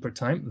of keeper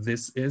time.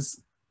 This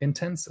is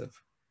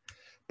intensive.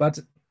 But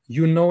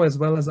you know as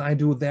well as I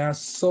do, there are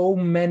so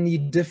many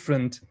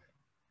different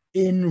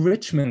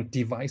enrichment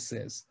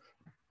devices,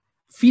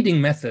 feeding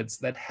methods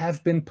that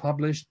have been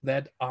published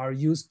that are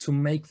used to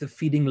make the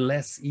feeding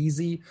less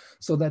easy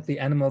so that the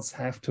animals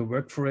have to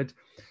work for it.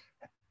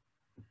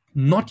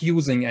 Not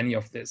using any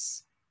of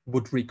this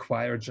would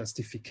require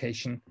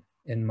justification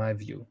in my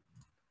view.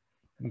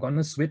 I'm going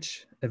to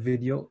switch a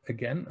video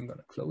again. I'm going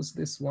to close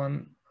this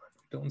one.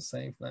 Don't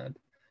save that.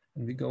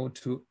 And we go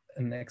to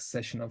a next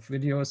session of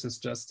videos. It's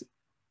just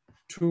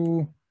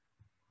two.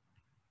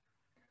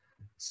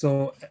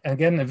 So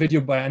again, a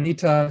video by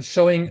Anita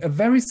showing a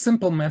very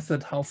simple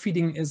method how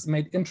feeding is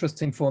made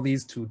interesting for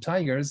these two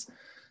tigers.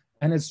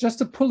 And it's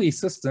just a pulley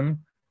system.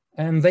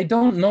 And they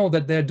don't know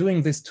that they're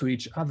doing this to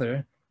each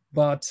other.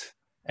 But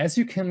as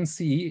you can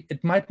see,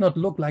 it might not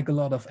look like a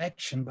lot of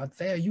action, but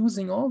they're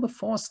using all the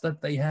force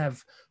that they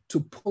have to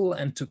pull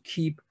and to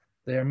keep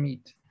their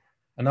meat.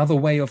 Another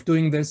way of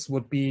doing this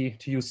would be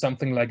to use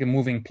something like a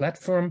moving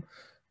platform,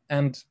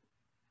 and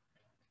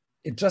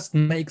it just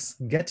makes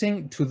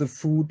getting to the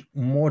food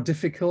more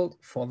difficult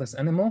for this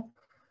animal.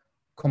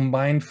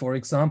 Combined, for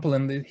example,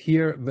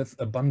 here with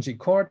a bungee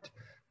cord,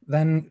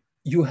 then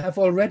you have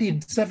already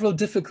several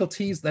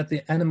difficulties that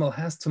the animal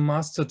has to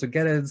master to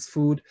get at its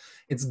food.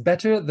 It's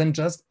better than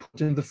just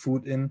putting the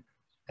food in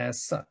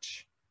as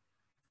such.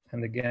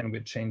 And again,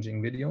 we're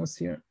changing videos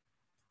here,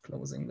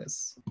 closing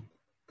this,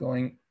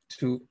 going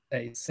to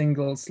a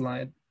single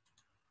slide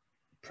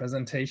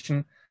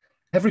presentation.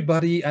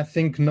 Everybody, I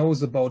think,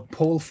 knows about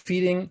pole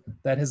feeding.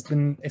 That has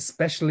been,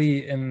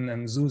 especially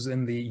in zoos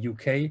in the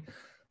UK.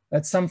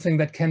 That's something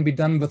that can be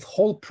done with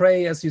whole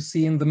prey, as you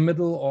see in the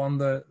middle or on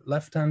the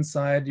left-hand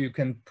side. You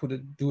can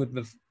do it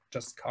with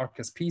just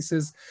carcass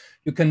pieces.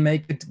 You can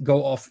make it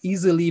go off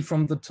easily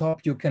from the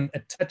top. You can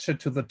attach it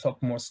to the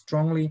top more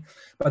strongly.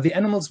 But the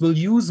animals will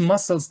use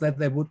muscles that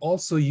they would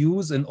also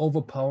use in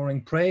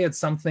overpowering prey. It's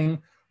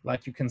something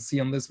like you can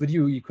see on this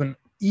video. You can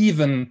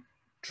even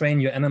train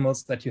your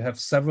animals that you have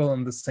several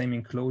in the same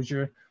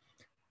enclosure.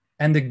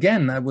 And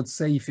again, I would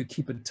say if you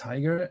keep a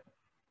tiger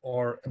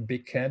or a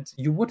big cat,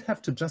 you would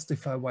have to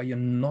justify why you're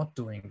not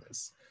doing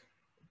this.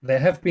 There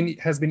has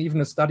been even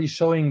a study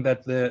showing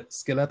that the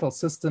skeletal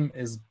system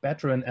is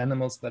better in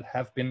animals that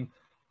have been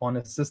on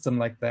a system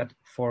like that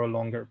for a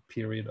longer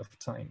period of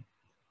time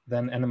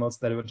than animals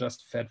that were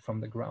just fed from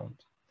the ground.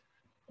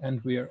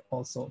 And we're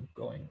also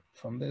going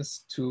from this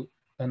to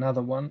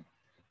another one,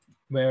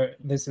 where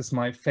this is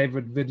my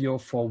favorite video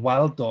for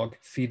wild dog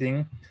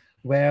feeding,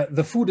 where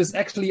the food is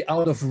actually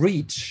out of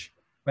reach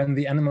when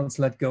the animals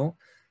let go.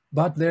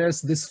 But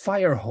there's this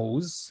fire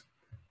hose,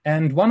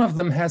 and one of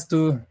them has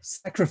to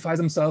sacrifice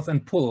himself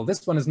and pull.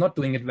 This one is not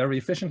doing it very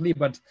efficiently,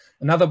 but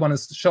another one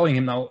is showing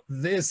him now,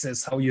 this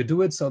is how you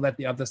do it so that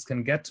the others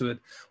can get to it.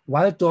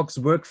 Wild dogs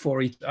work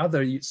for each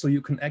other, so you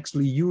can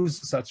actually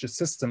use such a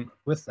system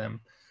with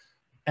them.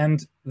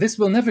 And this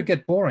will never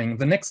get boring.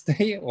 The next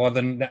day or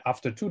then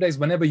after 2 days,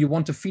 whenever you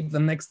want to feed the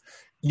next,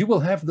 you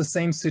will have the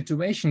same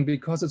situation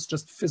because it's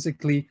just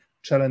physically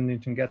challenging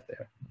to get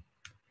there.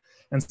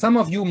 And some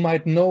of you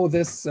might know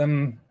this,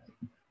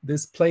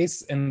 this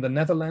place in the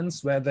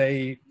Netherlands where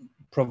they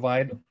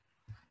provide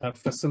a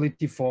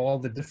facility for all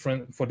the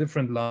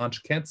different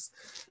large cats.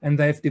 And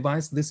they've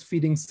devised this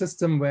feeding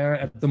system where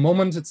at the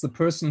moment it's the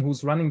person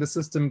who's running the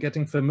system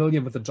getting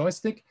familiar with the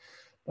joystick,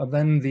 but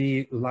then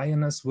the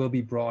lioness will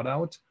be brought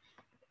out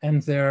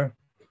and they're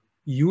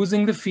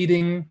using the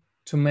feeding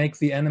to make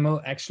the animal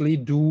actually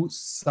do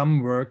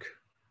some work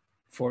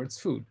for its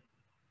food.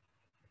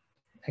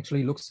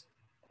 Actually looks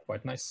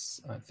quite nice,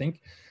 I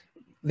think.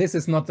 This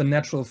is not the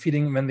natural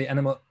feeding when the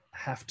animal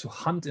have to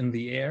hunt in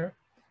the air.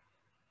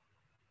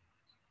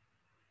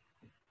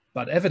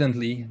 But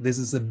evidently, this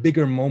is a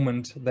bigger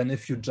moment than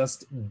if you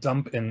just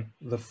dump in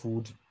the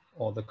food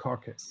or the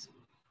carcass.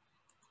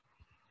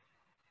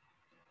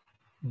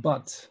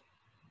 But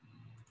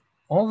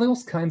all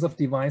those kinds of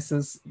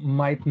devices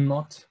might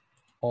not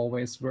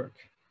always work.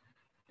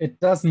 It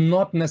does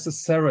not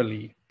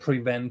necessarily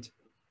prevent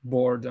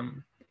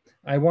boredom.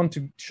 I want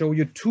to show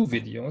you two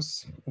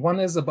videos. One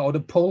is about a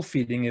pole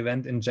feeding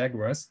event in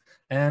jaguars,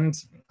 and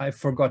I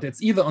forgot,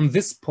 it's either on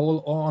this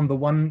pole or on the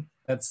one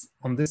that's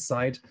on this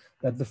side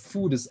that the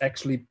food is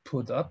actually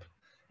put up.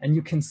 And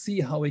you can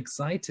see how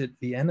excited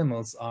the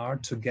animals are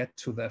to get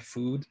to their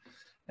food.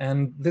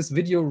 And this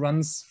video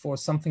runs for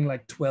something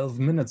like 12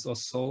 minutes or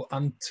so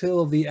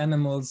until the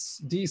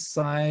animals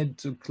decide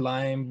to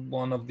climb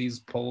one of these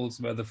poles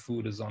where the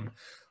food is on.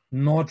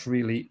 Not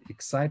really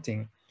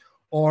exciting.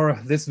 Or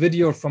this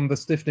video from the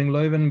Stiftung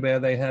Leuven where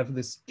they have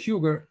this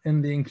cougar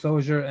in the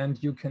enclosure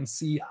and you can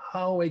see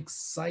how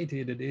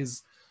excited it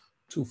is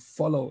to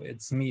follow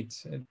its meat.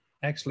 It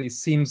actually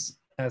seems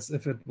as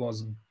if it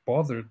was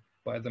bothered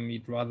by the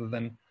meat rather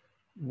than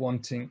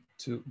wanting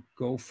to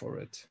go for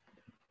it.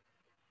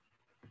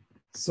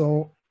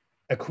 So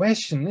a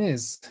question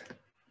is,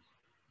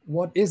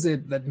 what is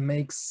it that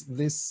makes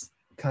this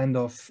kind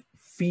of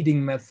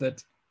feeding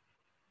method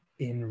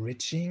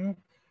enriching,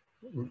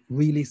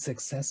 really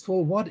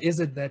successful? What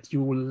is it that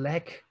you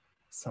lack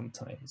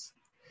sometimes?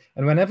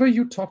 And whenever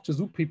you talk to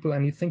zoo people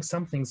and you think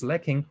something's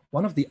lacking,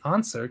 one of the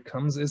answer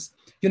comes is,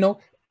 you know,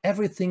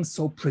 everything's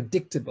so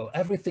predictable.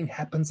 Everything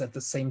happens at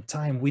the same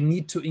time. We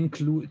need to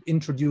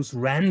introduce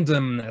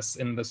randomness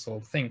in this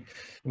whole thing.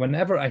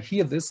 Whenever I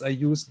hear this, I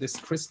use this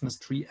Christmas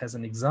tree as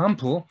an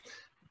example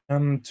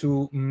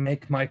to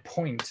make my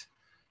point.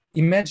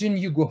 Imagine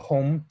you go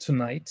home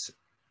tonight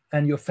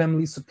and your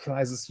family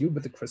surprises you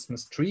with a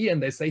Christmas tree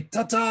and they say,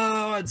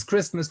 ta-ta, it's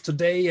Christmas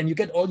today, and you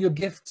get all your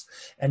gifts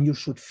and you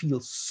should feel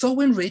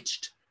so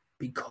enriched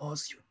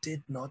because you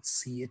did not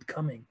see it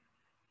coming.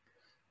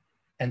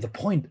 And the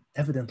point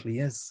evidently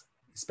is,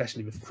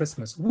 especially with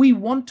Christmas, we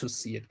want to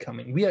see it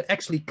coming. We are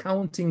actually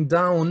counting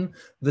down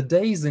the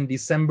days in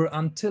December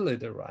until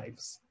it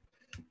arrives.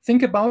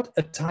 Think about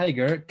a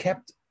tiger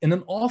kept in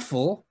an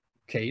awful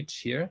cage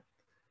here.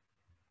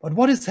 But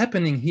what is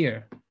happening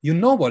here? You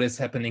know what is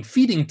happening.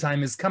 Feeding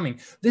time is coming.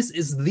 This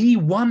is the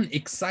one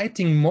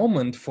exciting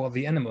moment for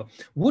the animal.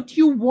 Would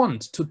you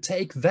want to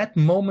take that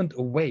moment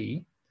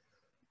away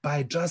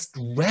by just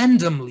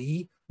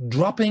randomly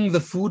dropping the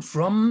food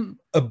from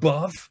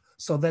above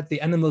so that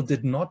the animal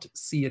did not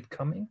see it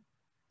coming?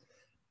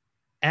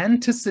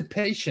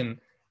 Anticipation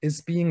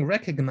is being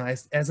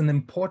recognized as an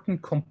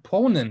important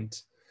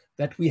component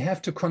that we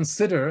have to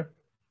consider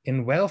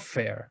in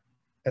welfare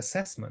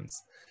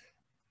assessments.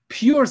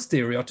 Pure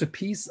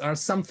stereotypies are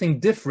something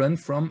different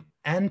from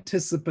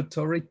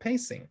anticipatory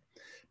pacing,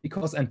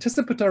 because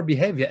anticipatory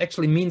behavior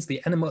actually means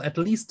the animal at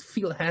least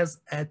has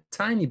a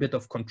tiny bit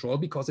of control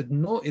because it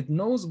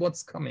knows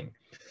what's coming.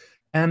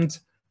 And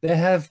there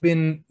have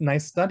been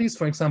nice studies,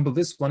 for example,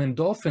 this one in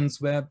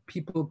dolphins, where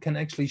people can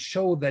actually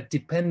show that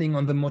depending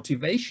on the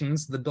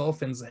motivations the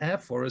dolphins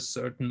have for a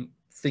certain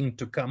thing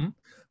to come,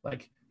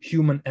 like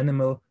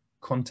human-animal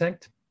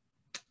contact,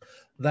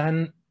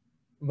 then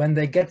when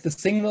they get the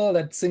signal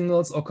that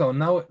signals, okay,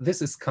 now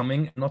this is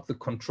coming, not the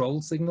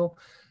control signal,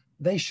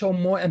 they show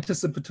more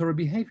anticipatory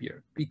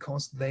behavior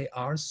because they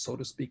are, so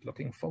to speak,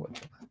 looking forward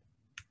to that.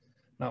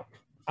 Now,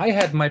 I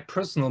had my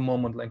personal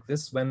moment like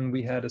this when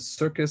we had a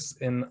circus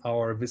in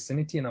our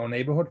vicinity, in our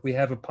neighborhood. We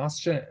have a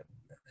pasture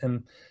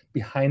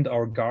behind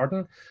our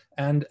garden.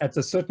 And at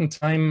a certain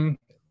time,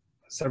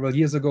 several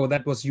years ago,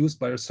 that was used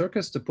by a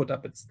circus to put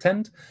up its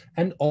tent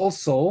and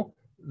also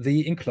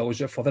the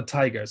enclosure for the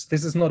tigers.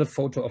 This is not a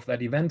photo of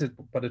that event,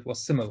 but it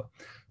was similar.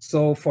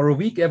 So for a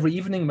week, every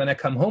evening when I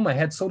come home, I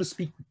had, so to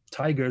speak,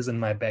 tigers in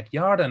my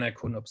backyard and I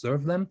couldn't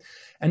observe them.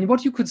 And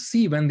what you could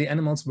see when the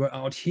animals were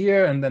out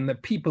here and then the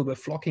people were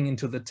flocking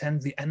into the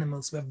tent, the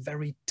animals were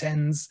very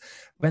tense.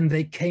 When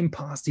they came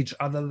past each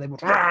other, they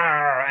would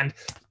roar and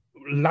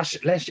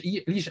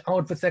leash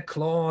out with their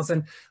claws,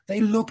 and they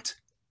looked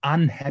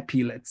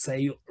unhappy, let's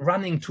say,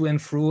 running to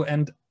and fro.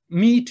 And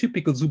me,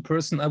 typical zoo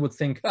person, I would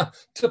think,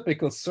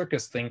 typical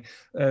circus thing,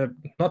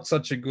 not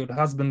such a good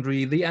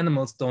husbandry. The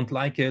animals don't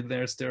like it.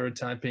 They're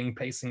stereotyping,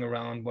 pacing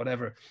around,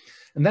 whatever.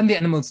 And then the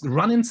animals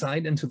run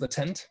inside into the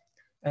tent.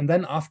 And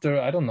then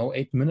after, I don't know,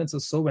 8 minutes or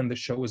so, when the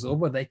show is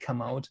over, they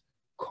come out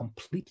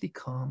completely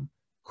calm,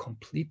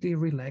 completely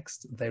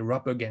relaxed. They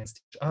rub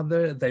against each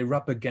other. They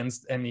rub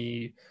against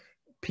any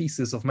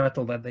pieces of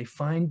metal that they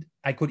find.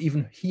 I could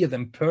even hear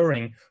them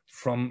purring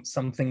from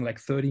something like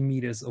 30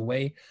 meters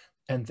away.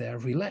 And they're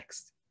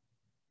relaxed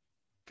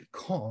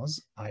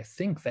because I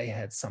think they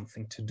had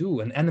something to do.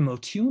 An animal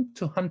tuned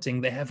to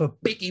hunting, they have a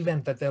big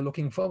event that they're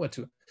looking forward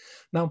to.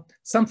 Now,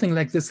 something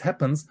like this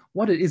happens.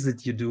 What is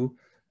it you do?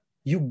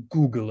 You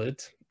Google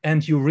it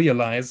and you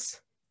realize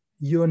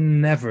you're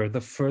never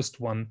the first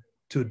one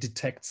to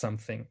detect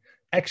something.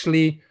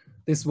 Actually,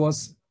 this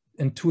was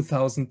in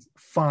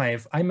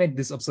 2005. I made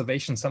this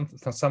observation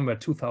somewhere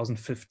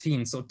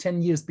 2015. So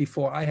 10 years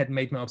before I had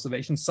made my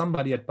observation,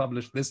 somebody had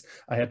published this.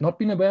 I had not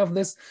been aware of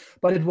this,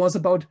 but it was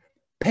about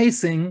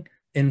pacing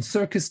in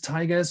circus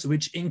tigers,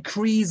 which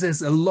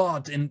increases a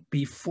lot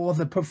before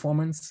the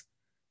performance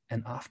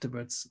and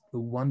afterwards the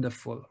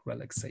wonderful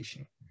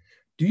relaxation.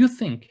 Do you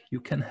think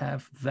you can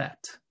have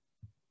that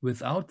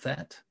without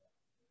that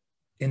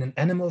in an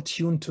animal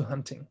tuned to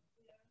hunting?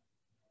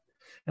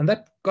 And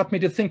that got me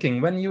to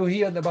thinking, when you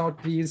hear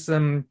about these,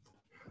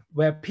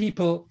 where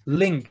people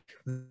link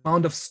the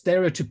amount of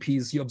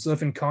stereotypies you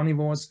observe in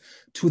carnivores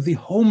to the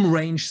home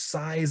range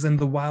size in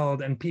the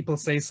wild, and people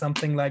say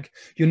something like,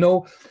 you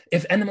know,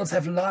 if animals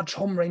have large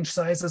home range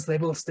sizes, they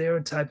will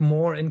stereotype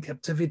more in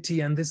captivity,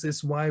 and this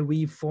is why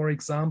we, for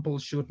example,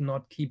 should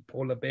not keep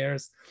polar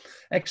bears.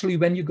 Actually,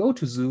 when you go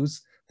to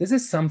zoos, this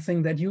is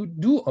something that you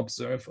do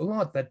observe a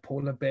lot, that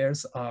polar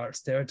bears are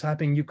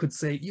stereotyping. You could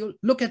say, you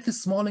look at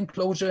this small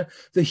enclosure,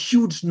 the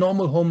huge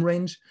normal home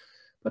range,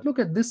 but look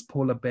at this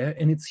polar bear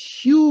in its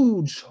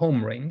huge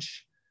home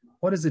range.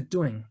 What is it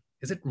doing?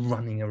 Is it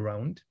running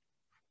around?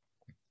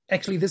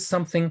 Actually, this is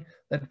something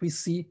that we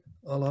see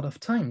a lot of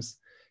times.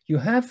 You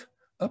have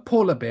a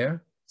polar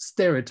bear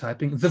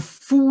stereotyping. The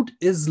food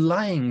is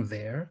lying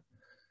there,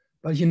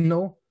 but you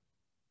know,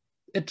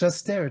 it just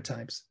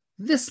stereotypes.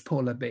 This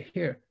polar bear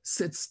here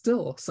sits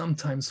still,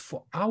 sometimes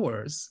for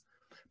hours,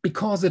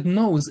 because it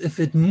knows if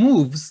it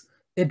moves,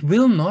 it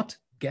will not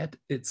get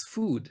its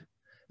food.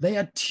 They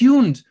are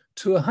tuned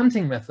to a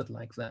hunting method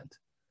like that.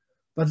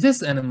 But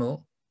this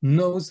animal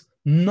knows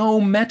no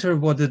matter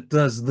what it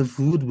does, the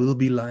food will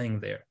be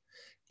lying there.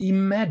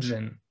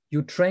 Imagine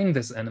you train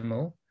this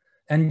animal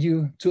and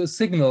you to a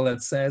signal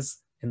that says,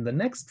 in the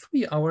next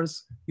 3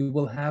 hours, you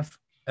will have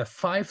a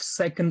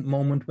 5-second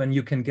moment when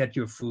you can get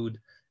your food.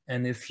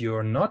 And if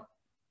you're not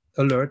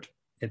alert,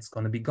 it's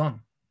going to be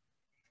gone.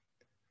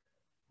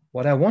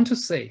 What I want to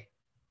say,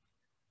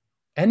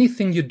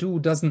 anything you do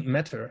doesn't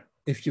matter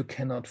if you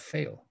cannot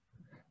fail.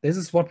 This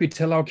is what we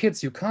tell our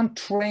kids. You can't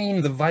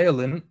train the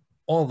violin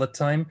all the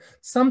time.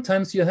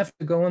 Sometimes you have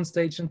to go on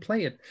stage and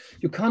play it.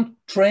 You can't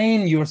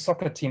train your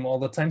soccer team all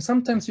the time.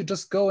 Sometimes you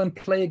just go and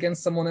play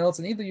against someone else,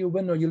 and either you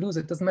win or you lose.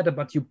 It doesn't matter,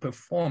 but you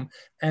perform.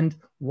 And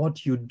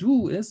what you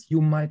do is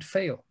you might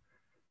fail.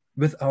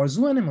 With our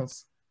zoo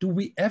animals, do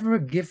we ever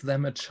give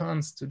them a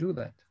chance to do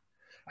that?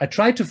 I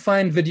tried to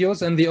find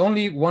videos, and the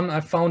only one I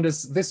found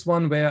is this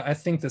one, where I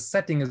think the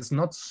setting is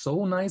not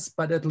so nice,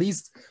 but at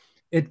least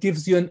it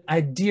gives you an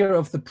idea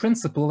of the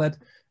principle that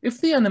if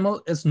the animal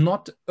is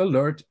not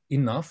alert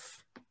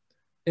enough,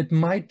 it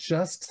might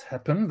just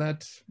happen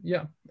that,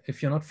 yeah,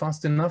 if you're not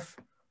fast enough,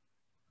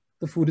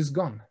 the food is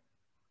gone.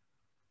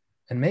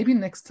 And maybe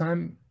next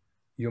time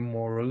you're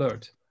more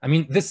alert. I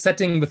mean, this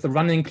setting with the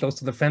running close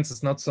to the fence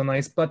is not so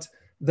nice, but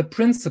the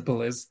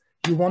principle is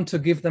you want to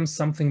give them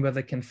something where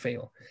they can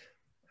fail.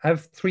 I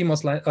have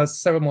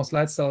several more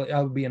slides, so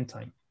I'll be in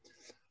time.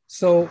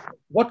 So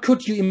what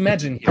could you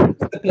imagine here?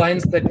 Zip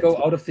lines that go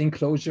out of the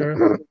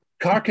enclosure,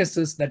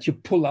 carcasses that you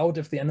pull out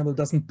if the animal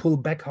doesn't pull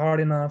back hard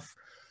enough.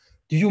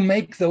 Do you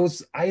make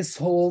those ice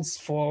holes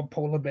for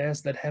polar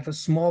bears that have a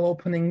small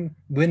opening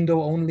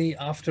window only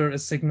after a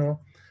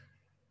signal?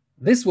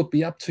 This would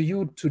be up to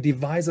you to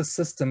devise a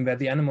system where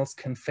the animals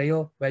can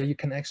fail, where you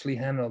can actually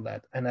handle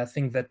that. And I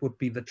think that would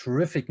be the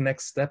terrific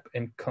next step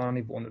in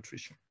carnivore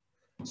nutrition.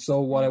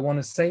 So what I want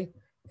to say,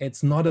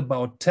 it's not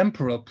about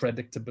temporal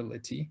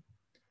predictability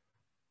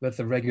with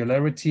the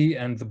regularity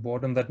and the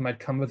boredom that might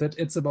come with it.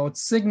 It's about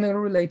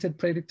signal-related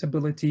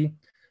predictability.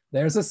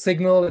 There's a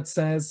signal that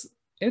says,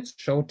 it's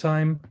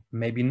showtime,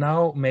 maybe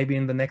now, maybe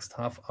in the next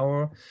half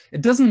hour.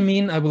 It doesn't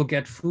mean I will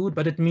get food,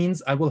 but it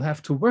means I will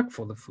have to work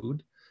for the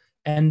food.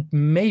 And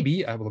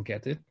maybe I will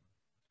get it,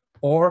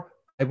 or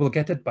I will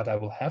get it, but I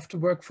will have to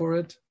work for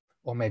it,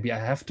 or maybe I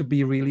have to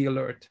be really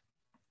alert.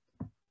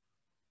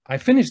 I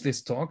finished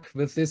this talk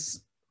with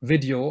this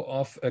video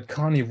of a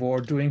carnivore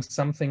doing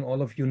something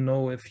all of you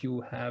know if you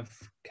have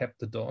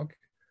kept a dog.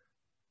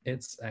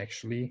 It's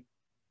actually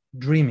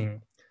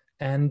dreaming.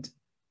 And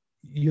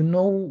you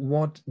know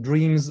what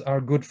dreams are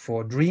good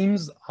for.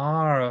 Dreams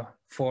are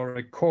for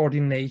a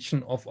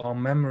coordination of our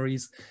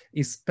memories,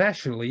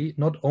 especially,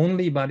 not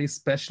only, but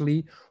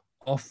especially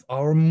of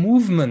our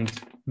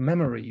movement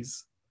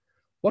memories.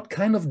 What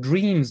kind of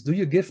dreams do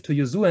you give to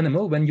your zoo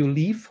animal when you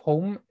leave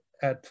home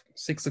at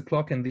 6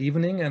 o'clock in the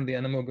evening and the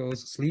animal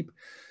goes to sleep?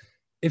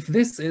 If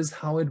this is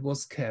how it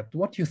was kept,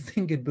 what do you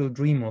think it will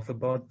dream of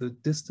about the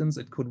distance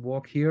it could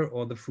walk here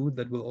or the food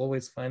that will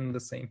always find in the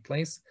same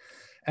place,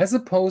 as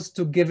opposed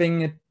to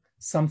giving it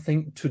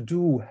something to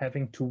do,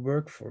 having to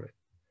work for it?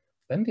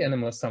 Then the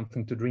animal has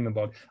something to dream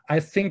about. I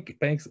think,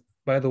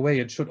 by the way,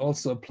 it should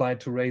also apply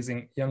to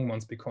raising young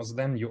ones, because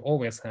then you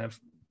always have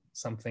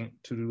something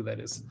to do that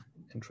is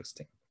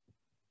interesting.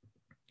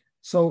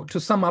 So to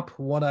sum up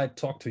what I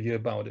talked to you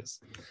about is,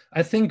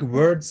 I think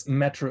words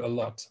matter a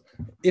lot.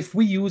 If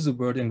we use the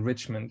word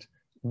enrichment,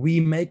 we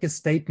make a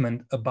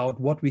statement about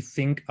what we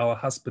think our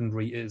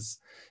husbandry is.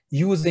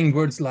 Using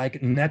words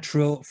like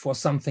natural for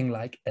something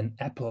like an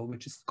apple,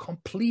 which is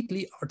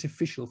completely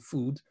artificial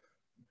food,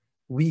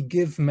 we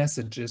give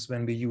messages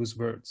when we use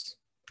words.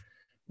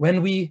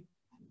 When we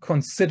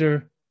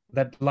consider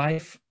that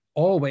life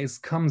always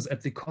comes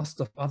at the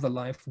cost of other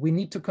life, we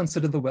need to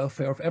consider the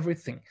welfare of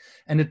everything.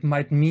 And it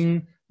might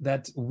mean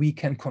that we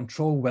can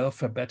control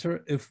welfare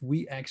better if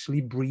we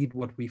actually breed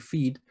what we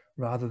feed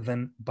rather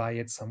than buy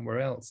it somewhere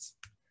else.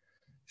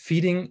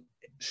 Feeding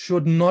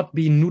should not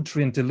be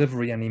nutrient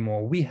delivery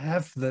anymore. We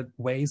have the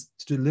ways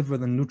to deliver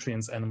the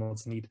nutrients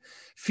animals need.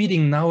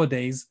 Feeding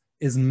nowadays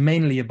is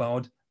mainly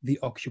about the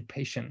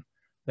occupation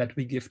that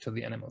we give to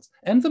the animals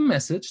and the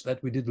message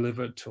that we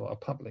deliver to our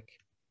public.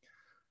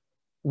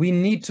 We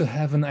need to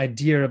have an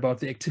idea about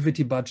the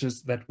activity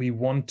budgets that we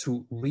want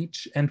to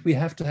reach, and we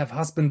have to have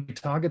husbandry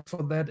target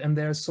for that. And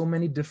there are so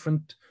many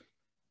different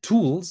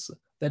tools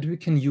that we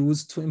can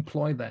use to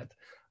employ that.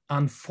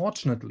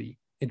 Unfortunately,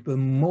 it will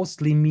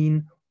mostly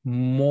mean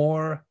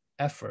more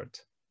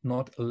effort,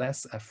 not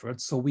less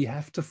effort. So we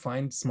have to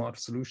find smart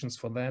solutions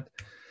for that.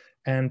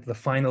 And the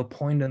final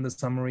point in the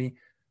summary,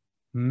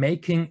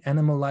 making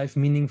animal life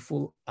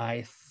meaningful,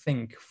 I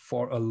think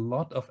for a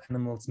lot of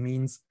animals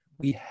means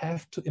we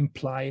have to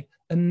imply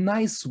a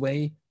nice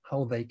way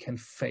how they can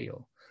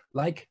fail.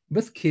 Like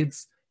with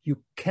kids, you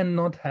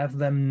cannot have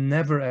them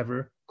never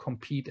ever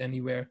compete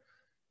anywhere.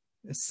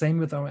 Same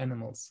with our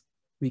animals.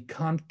 We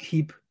can't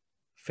keep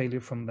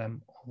failure from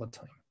them all the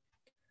time.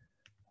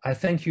 I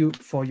thank you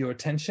for your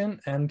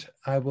attention, and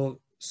I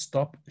will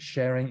stop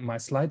sharing my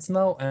slides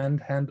now and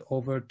hand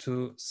over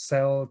to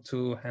Sel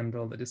to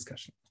handle the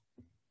discussion.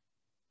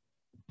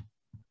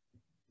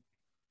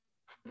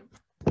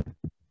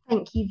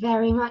 Thank you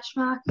very much,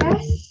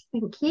 Marcus.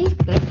 Thank you.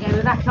 Okay,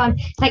 we're back on.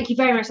 Thank you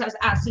very much. That was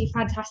absolutely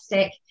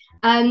fantastic.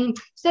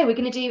 So we're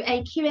going to do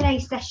a Q&A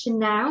session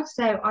now.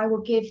 So I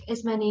will give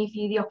as many of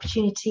you the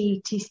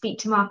opportunity to speak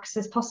to Marcus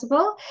as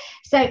possible.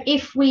 So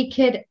if we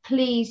could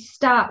please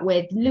start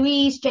with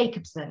Louise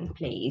Jacobson,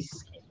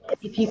 please.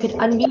 If you could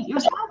unmute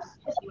yourself.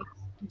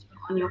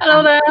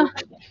 Hello there.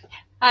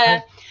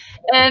 Hi.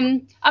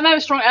 I'm a very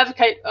strong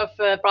advocate of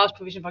browse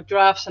provision for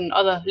giraffes and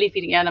other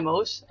leaf-eating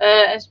animals,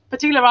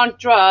 particularly around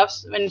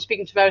giraffes. When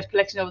speaking to various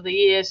collections over the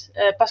years,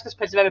 Buskers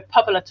pellets are very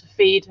popular to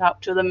feed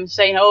out to them,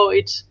 saying, "Oh,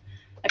 it's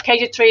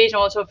acacia trees," and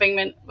all sort of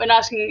thing. When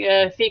asking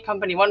a feed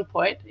company one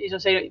point, he's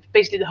say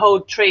basically the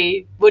whole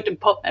tree, wood and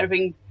pulp,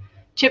 everything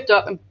chipped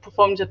up and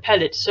performed as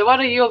pellets. So, what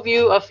are your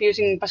view of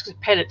using Buskers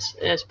pellets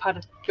as part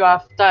of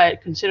giraffe diet,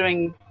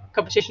 considering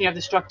composition of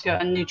the structure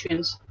and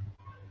nutrients?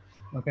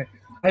 Okay.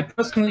 I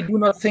personally do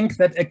not think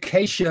that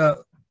acacia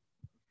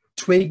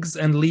twigs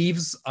and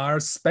leaves are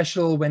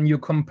special when you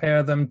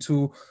compare them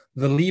to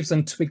the leaves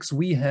and twigs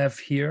we have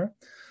here.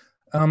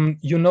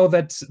 You know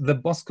that the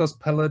Buskers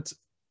pellet,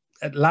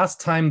 at last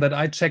time that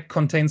I checked,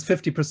 contains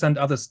 50%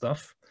 other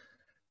stuff.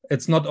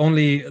 It's not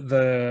only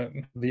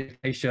the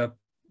acacia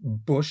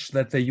bush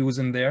that they use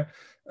in there.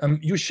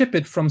 You ship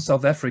it from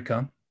South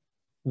Africa.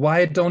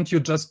 Why don't you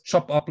just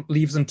chop up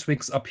leaves and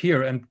twigs up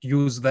here and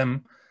use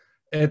them?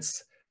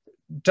 It's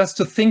just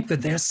to think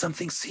that there's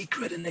something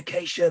secret in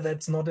acacia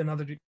that's not in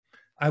other,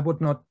 I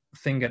would not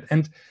think it.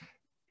 And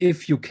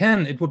if you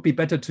can, it would be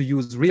better to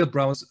use real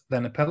browse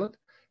than a pellet.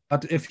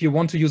 But if you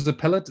want to use a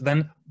pellet,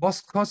 then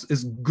Buskers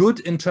is good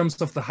in terms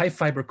of the high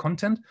fiber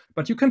content,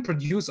 but you can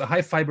produce a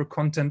high fiber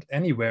content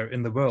anywhere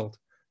in the world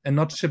and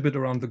not ship it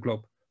around the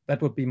globe.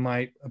 That would be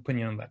my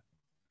opinion on that.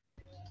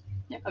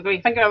 Yeah, agree.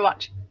 Thank you very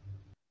much.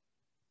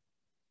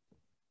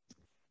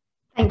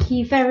 Thank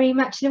you very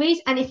much,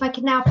 Louise. And if I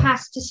could now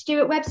pass to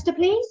Stuart Webster,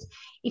 please.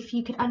 If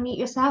you could unmute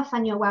yourself,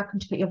 and you're welcome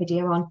to put your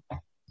video on.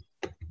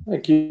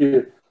 Thank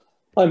you.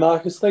 Hi,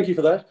 Marcus. Thank you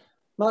for that.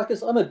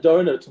 Marcus, I'm a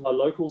donor to my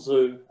local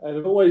zoo, and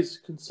it always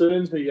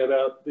concerns me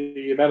about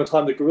the amount of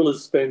time the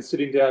gorillas spend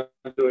sitting down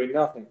and doing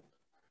nothing.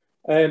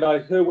 And I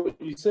heard what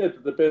you said,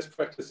 that the best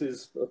practice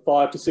is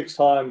 5 to 6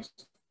 times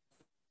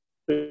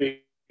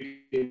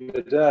in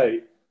a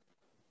day.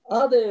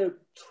 Are there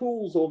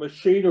tools or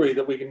machinery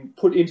that we can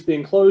put into the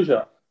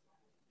enclosure?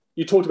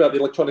 You talked about the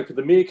electronic for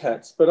the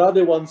meerkats, but are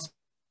there ones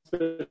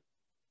specially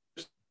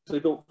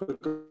built for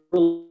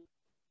gorillas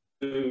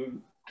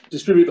to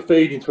distribute the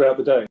feeding throughout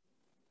the day?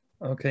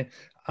 Okay.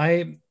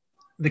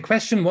 The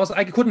question was,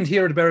 I couldn't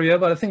hear it very well,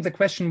 but I think the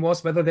question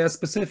was whether there are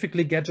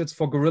specifically gadgets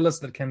for gorillas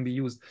that can be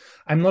used.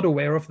 I'm not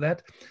aware of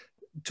that.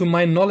 To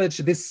my knowledge,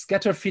 this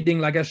scatter feeding,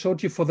 like I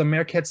showed you for the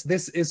meerkats,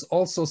 this is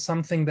also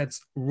something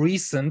that's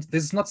recent.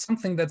 This is not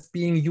something that's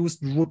being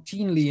used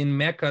routinely in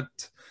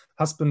meerkat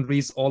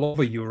husbandries all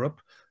over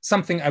Europe.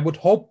 Something I would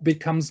hope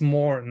becomes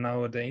more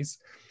nowadays.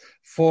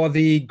 For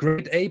the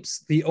great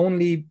apes, the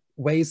only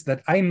ways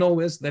that I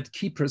know is that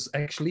keepers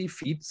actually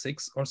feed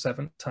 6 or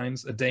 7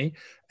 times a day.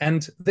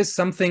 And this is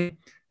something,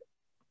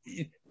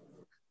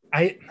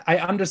 I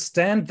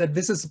understand that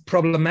this is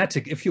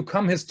problematic. If you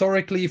come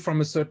historically from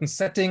a certain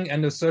setting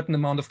and a certain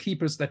amount of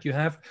keepers that you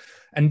have,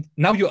 and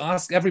now you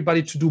ask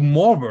everybody to do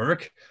more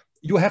work,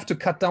 you have to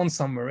cut down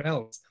somewhere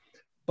else.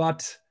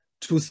 But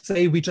to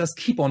say we just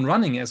keep on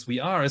running as we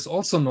are is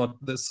also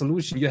not the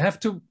solution. You have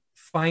to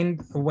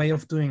find a way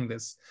of doing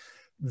this.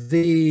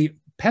 The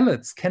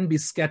pellets can be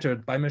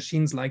scattered by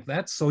machines like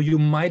that. So you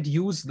might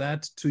use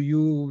that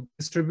to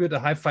distribute a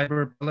high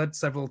fiber pellet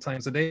several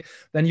times a day.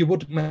 Then you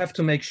would have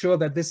to make sure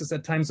that this is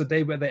at times a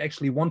day where they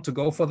actually want to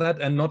go for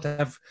that and not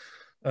have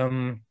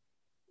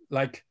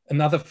like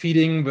another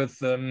feeding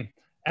with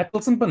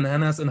apples and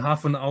bananas in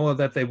half an hour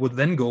that they would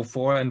then go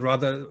for and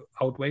rather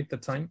outweigh the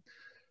time.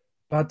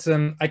 But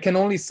I can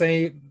only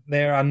say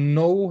there are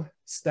no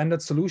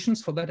standard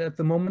solutions for that at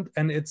the moment.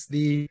 And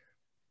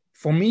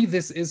for me,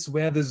 this is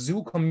where the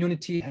zoo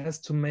community has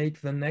to make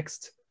the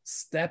next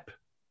step,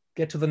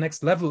 get to the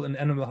next level in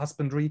animal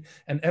husbandry,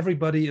 and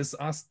everybody is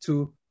asked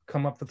to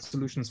come up with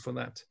solutions for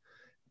that.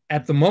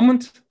 At the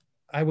moment,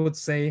 I would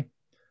say,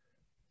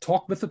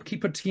 talk with the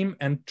keeper team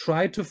and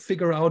try to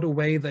figure out a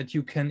way that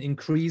you can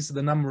increase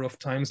the number of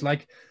times.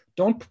 Like,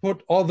 don't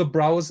put all the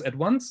browse at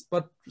once,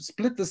 but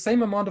split the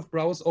same amount of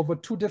browse over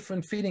 2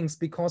 different feedings,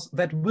 because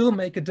that will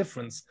make a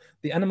difference.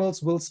 The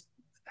animals will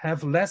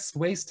have less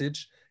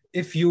wastage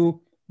if you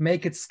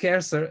make it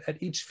scarcer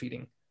at each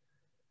feeding.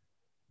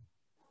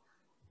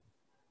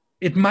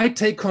 It might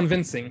take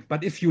convincing,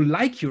 but if you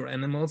like your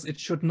animals, it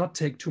should not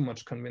take too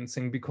much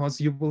convincing, because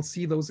you will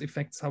see those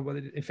effects, how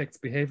it affects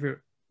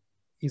behavior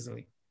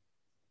easily.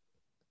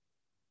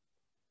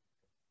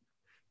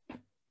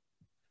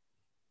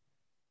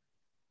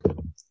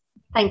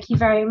 Thank you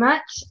very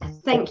much.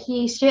 Thank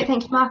you, Stuart.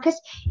 Thank you, Marcus.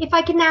 If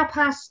I could now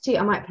pass to,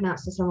 I might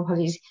pronounce this wrong,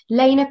 apologies,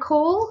 Lena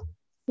Call.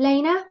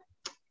 Lena?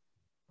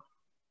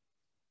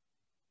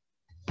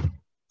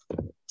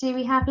 Do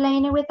we have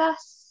Lena with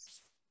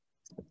us?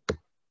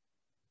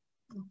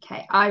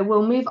 Okay, I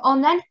will move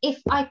on then. If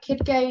I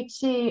could go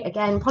to,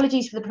 again,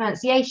 apologies for the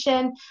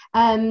pronunciation,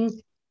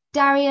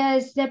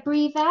 Daria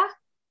Zebriva.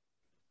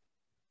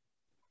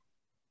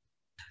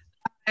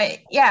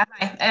 Yeah,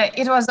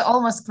 it was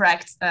almost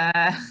correct.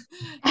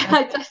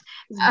 Thanks.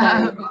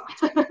 No,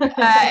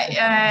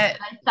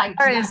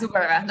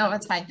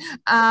 it's fine.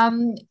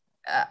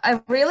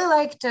 I really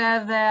liked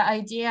the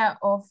idea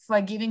of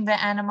giving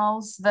the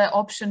animals the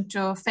option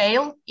to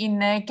fail in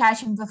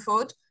catching the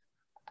food.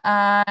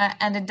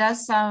 And it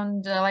does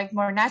sound like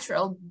more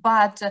natural,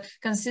 but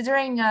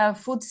considering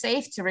food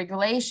safety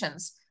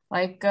regulations,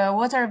 like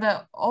what are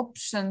the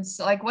options?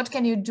 Like, what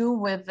can you do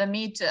with the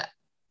meat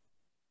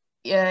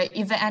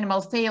if the animal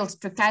fails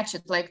to catch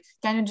it? Like,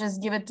 can you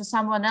just give it to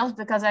someone else?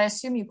 Because I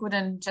assume you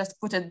couldn't just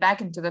put it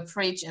back into the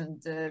fridge and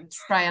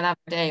try another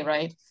day,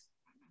 right?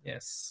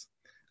 Yes,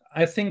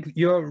 I think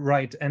you're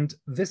right. And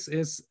this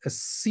is a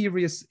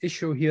serious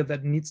issue here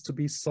that needs to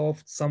be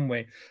solved some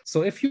way.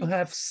 So if you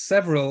have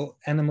several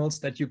animals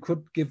that you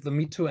could give the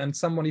meat to and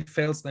somebody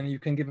fails, then you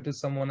can give it to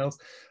someone else.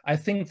 I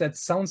think that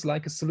sounds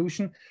like a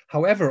solution.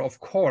 However, of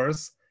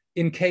course,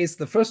 in case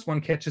the first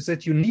one catches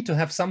it, you need to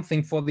have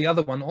something for the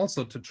other one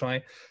also to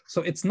try.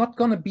 So it's not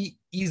going to be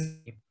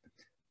easy.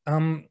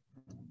 Because,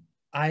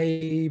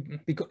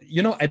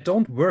 you know, I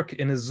don't work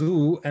in a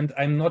zoo, and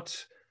I'm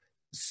not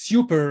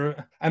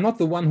the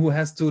one who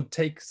has to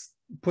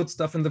put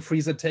stuff in the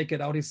freezer, take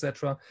it out,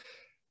 etc.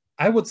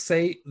 I would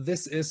say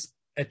this is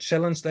a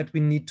challenge that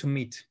we need to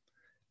meet,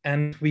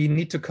 and we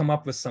need to come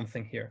up with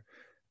something here.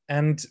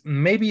 And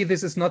maybe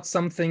this is not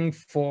something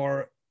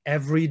for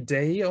every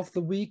day of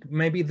the week.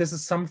 Maybe this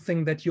is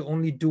something that you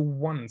only do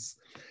once.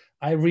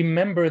 I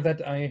remember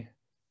that I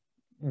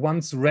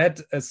once read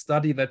a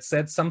study that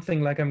said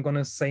something like I'm going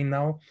to say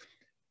now.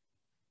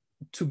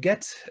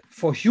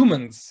 For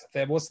humans,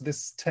 there was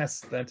this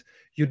test that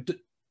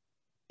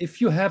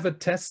if you have a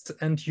test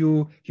and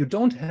you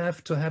don't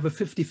have to have a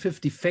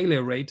 50-50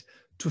 failure rate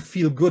to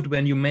feel good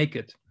when you make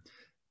it.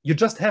 You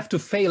just have to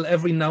fail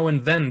every now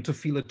and then to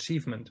feel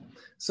achievement.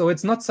 So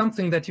it's not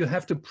something that you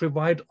have to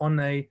provide on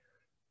a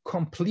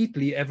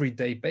completely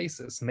everyday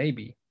basis,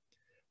 maybe,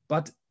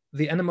 but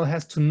the animal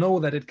has to know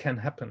that it can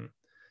happen.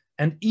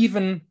 And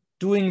even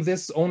doing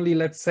this only,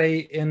 let's say,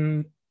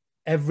 in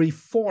every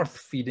 4th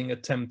feeding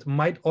attempt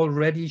might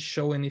already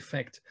show an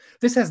effect.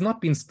 This has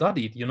not been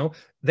studied, you know.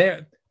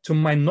 To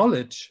my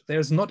knowledge,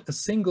 there's not a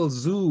single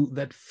zoo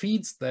that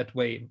feeds that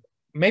way.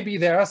 Maybe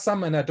there are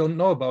some and I don't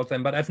know about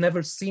them, but I've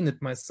never seen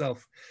it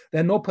myself.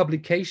 There are no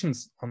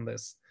publications on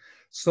this.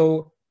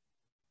 So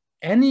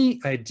any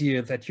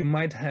idea that you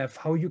might have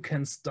how you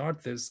can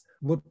start this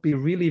would be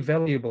really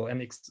valuable,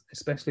 and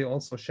especially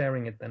also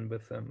sharing it then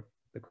with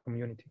the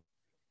community.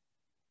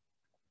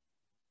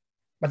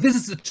 But this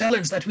is a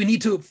challenge that we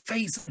need to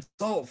face and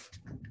solve.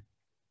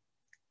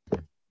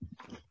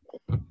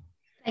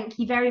 Thank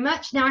you very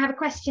much. Now I have a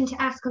question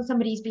to ask on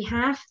somebody's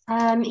behalf.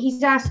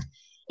 He's asked,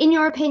 in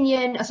your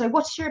opinion,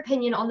 what's your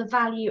opinion on the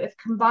value of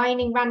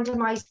combining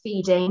randomized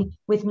feeding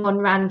with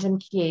non-random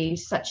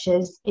cues, such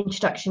as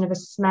introduction of a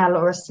smell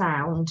or a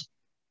sound?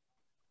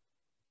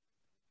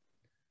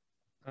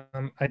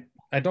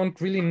 I don't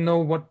really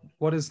know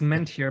what is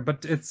meant here,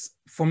 but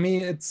for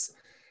me,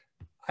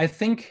 I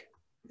think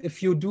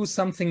if you do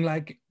something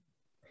like,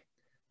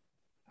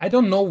 I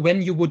don't know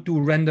when you would do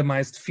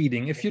randomized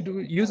feeding. If you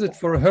use it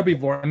for a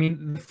herbivore, I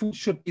mean, the food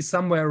should be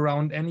somewhere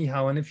around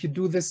anyhow. And if you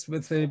do this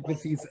with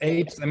these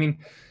apes, I mean,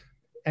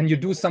 and you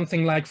do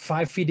something like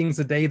 5 feedings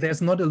a day,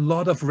 there's not a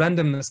lot of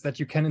randomness that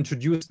you can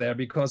introduce there,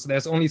 because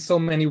there's only so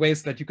many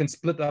ways that you can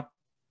split up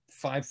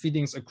 5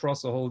 feedings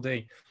across a whole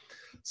day.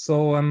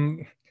 So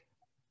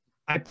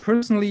I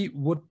personally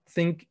would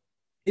think,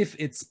 if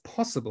it's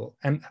possible,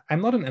 and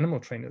I'm not an animal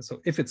trainer,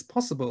 so if it's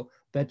possible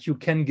that you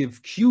can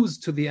give cues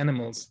to the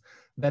animals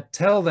that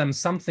tell them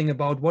something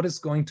about what is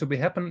going to be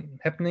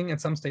happening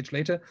at some stage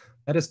later,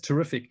 that is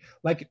terrific.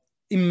 Like,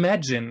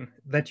 imagine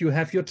that you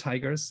have your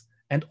tigers,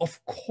 and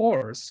of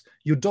course,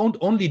 you don't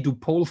only do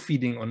pole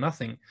feeding or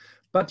nothing,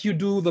 but you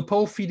do the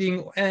pole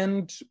feeding,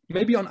 and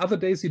maybe on other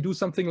days you do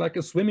something like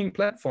a swimming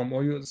platform,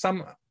 or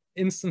some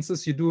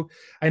instances you do.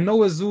 I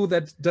know a zoo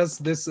that does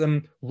this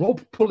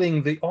rope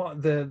pulling the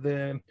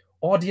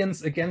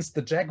audience against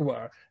the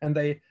jaguar, and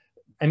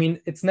I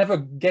mean, it's never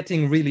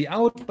getting really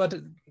out, but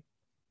it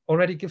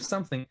already gives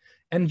something.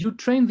 And you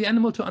train the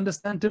animal to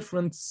understand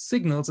different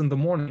signals in the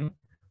morning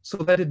so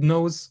that it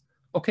knows,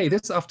 okay,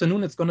 this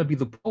afternoon it's going to be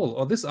the pole,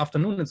 or this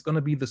afternoon it's going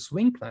to be the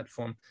swing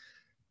platform.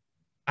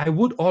 I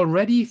would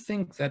already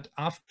think that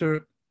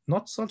after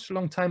not such a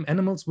long time,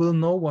 animals will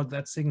know what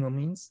that signal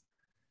means.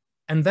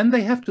 And then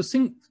they have to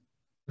think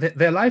that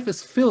their life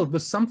is filled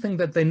with something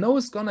that they know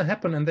is going to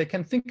happen, and they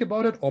can think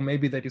about it, or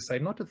maybe they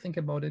decide not to think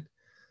about it.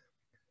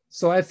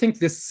 So I think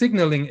this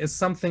signaling is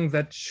something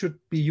that should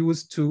be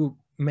used to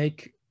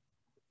make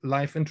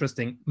life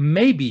interesting.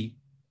 Maybe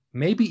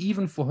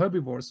even for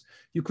herbivores,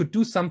 you could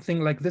do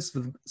something like this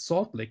with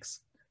salt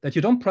licks, that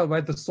you don't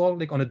provide the salt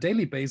lick on a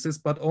daily basis,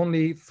 but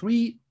only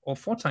 3 or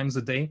 4 times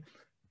a day,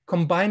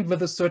 combined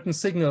with a certain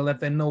signal that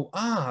they know,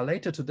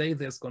 later today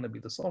there's going to be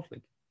the salt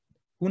lick.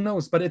 Who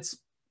knows? But it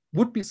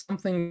would be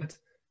something that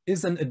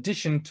is an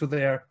addition to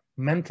their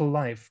mental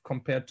life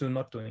compared to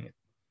not doing it.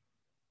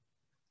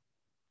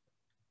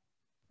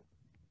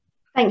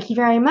 Thank you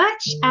very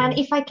much. And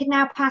if I could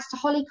now pass to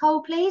Holly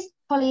Cole, please.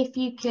 Holly, if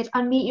you could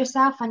unmute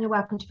yourself, and you're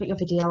welcome to put your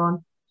video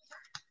on.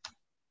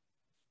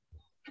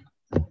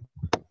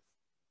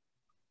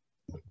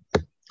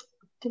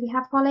 Do we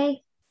have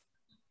Holly?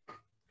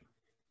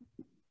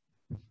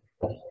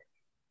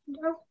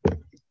 No.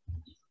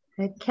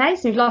 Okay,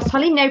 so we've lost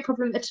Holly, no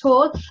problem at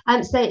all.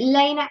 So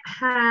Lena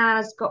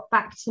has got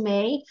back to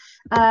me.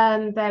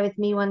 Bear with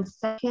me 1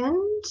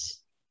 second.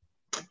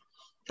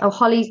 Oh,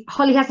 Holly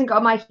hasn't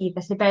got a mic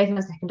either, so bear with me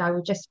 1 second. I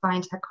will just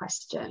find her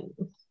question.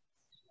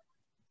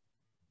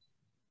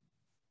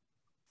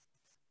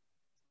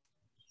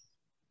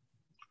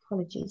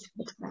 Apologies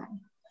for the delay.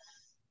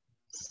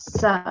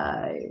 So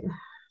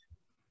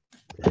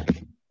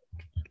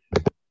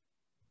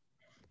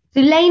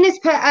Lena's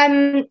put,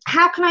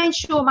 how can I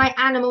ensure my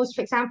animals,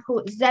 for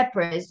example,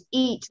 zebras,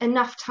 eat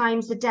enough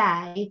times a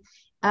day,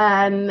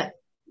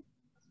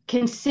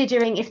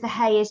 considering if the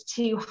hay is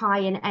too high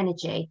in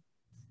energy?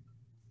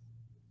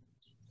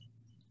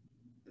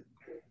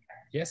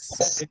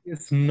 Yes, it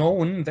is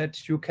known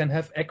that you can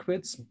have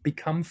equids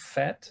become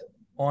fat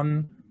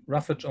on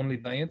roughage-only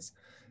diets.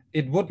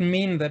 It would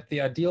mean that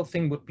the ideal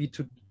thing would be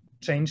to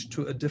change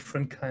to a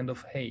different kind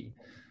of hay,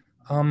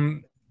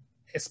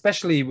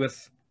 especially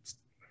with,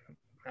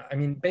 I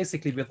mean,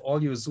 basically with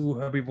all your zoo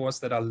herbivores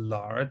that are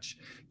large,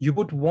 you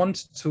would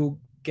want to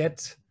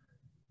get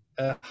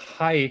a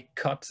high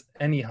cut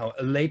anyhow,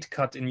 a late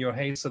cut in your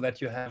hay, so that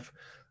you have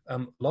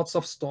lots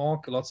of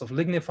stalk, lots of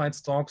lignified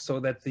stalk, so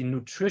that the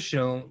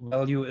nutritional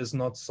value is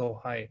not so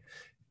high.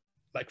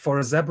 Like for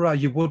a zebra,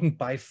 you wouldn't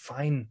buy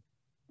fine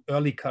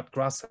early cut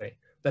grass hay.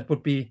 That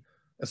would be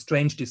a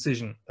strange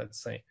decision,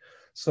 let's say.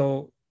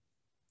 So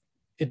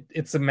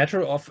it's a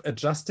matter of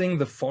adjusting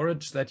the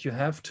forage that you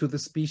have to the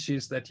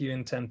species that you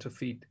intend to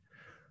feed.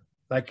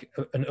 Like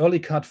an early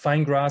cut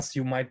fine grass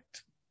you might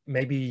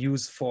maybe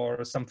use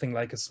for something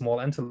like a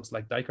small antelopes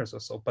like duikers or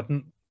so, but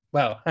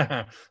well,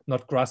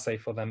 not grass hay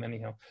for them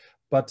anyhow,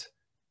 but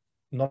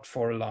not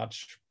for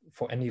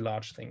any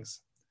large things.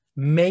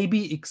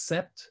 Maybe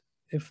except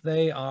if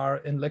they are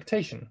in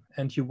lactation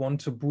and you want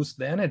to boost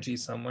the energy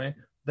somewhere,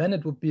 then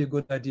it would be a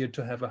good idea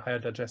to have a higher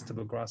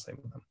digestible grass hay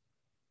with them.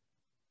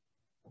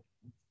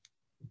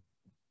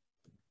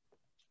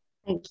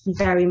 Thank you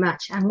very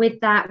much. And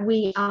with that,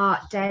 we are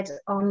dead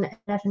on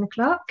 11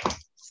 o'clock.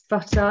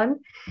 Spot on.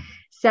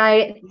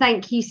 So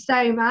thank you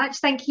so much.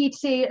 Thank you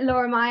to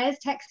Laura Myers,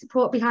 tech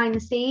support behind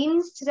the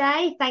scenes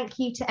today. Thank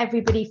you to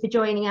everybody for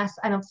joining us.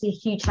 And obviously a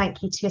huge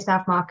thank you to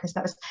yourself, Marcus.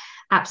 That was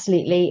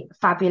absolutely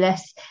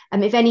fabulous.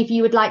 If any of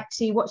you would like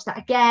to watch that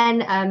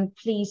again,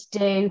 please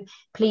do.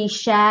 Please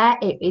share.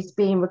 It is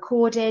being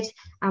recorded,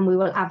 and we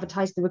will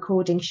advertise the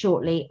recording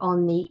shortly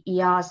on the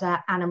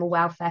EAZA Animal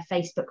Welfare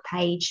Facebook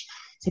page.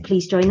 So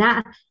please join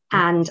that.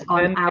 And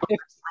on our if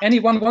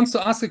anyone wants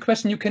to ask a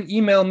question, you can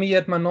email me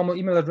at my normal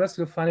email address.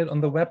 You'll find it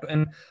on the web.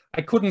 And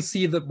I couldn't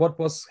see what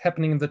was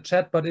happening in the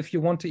chat, but if you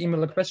want to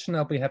email a question,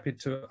 I'll be happy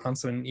to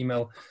answer an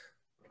email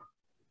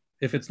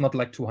if it's not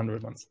like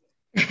 200 ones.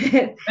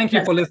 Thank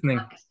you for listening.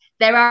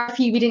 There are a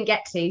few we didn't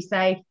get to,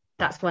 so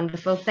that's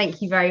wonderful.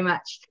 Thank you very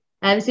much.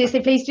 So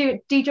please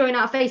do join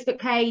our Facebook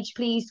page.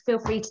 Please feel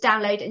free to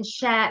download and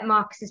share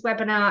Marcus's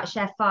webinar,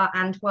 share far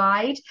and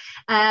wide.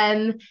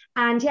 And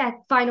yeah,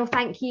 final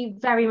thank you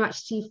very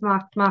much to you,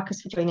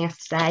 Marcus, for joining us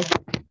today.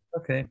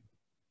 Okay,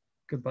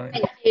 goodbye.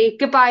 Thank you.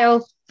 Goodbye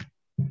all.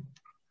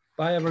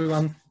 Bye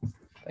everyone.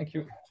 Thank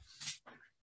you.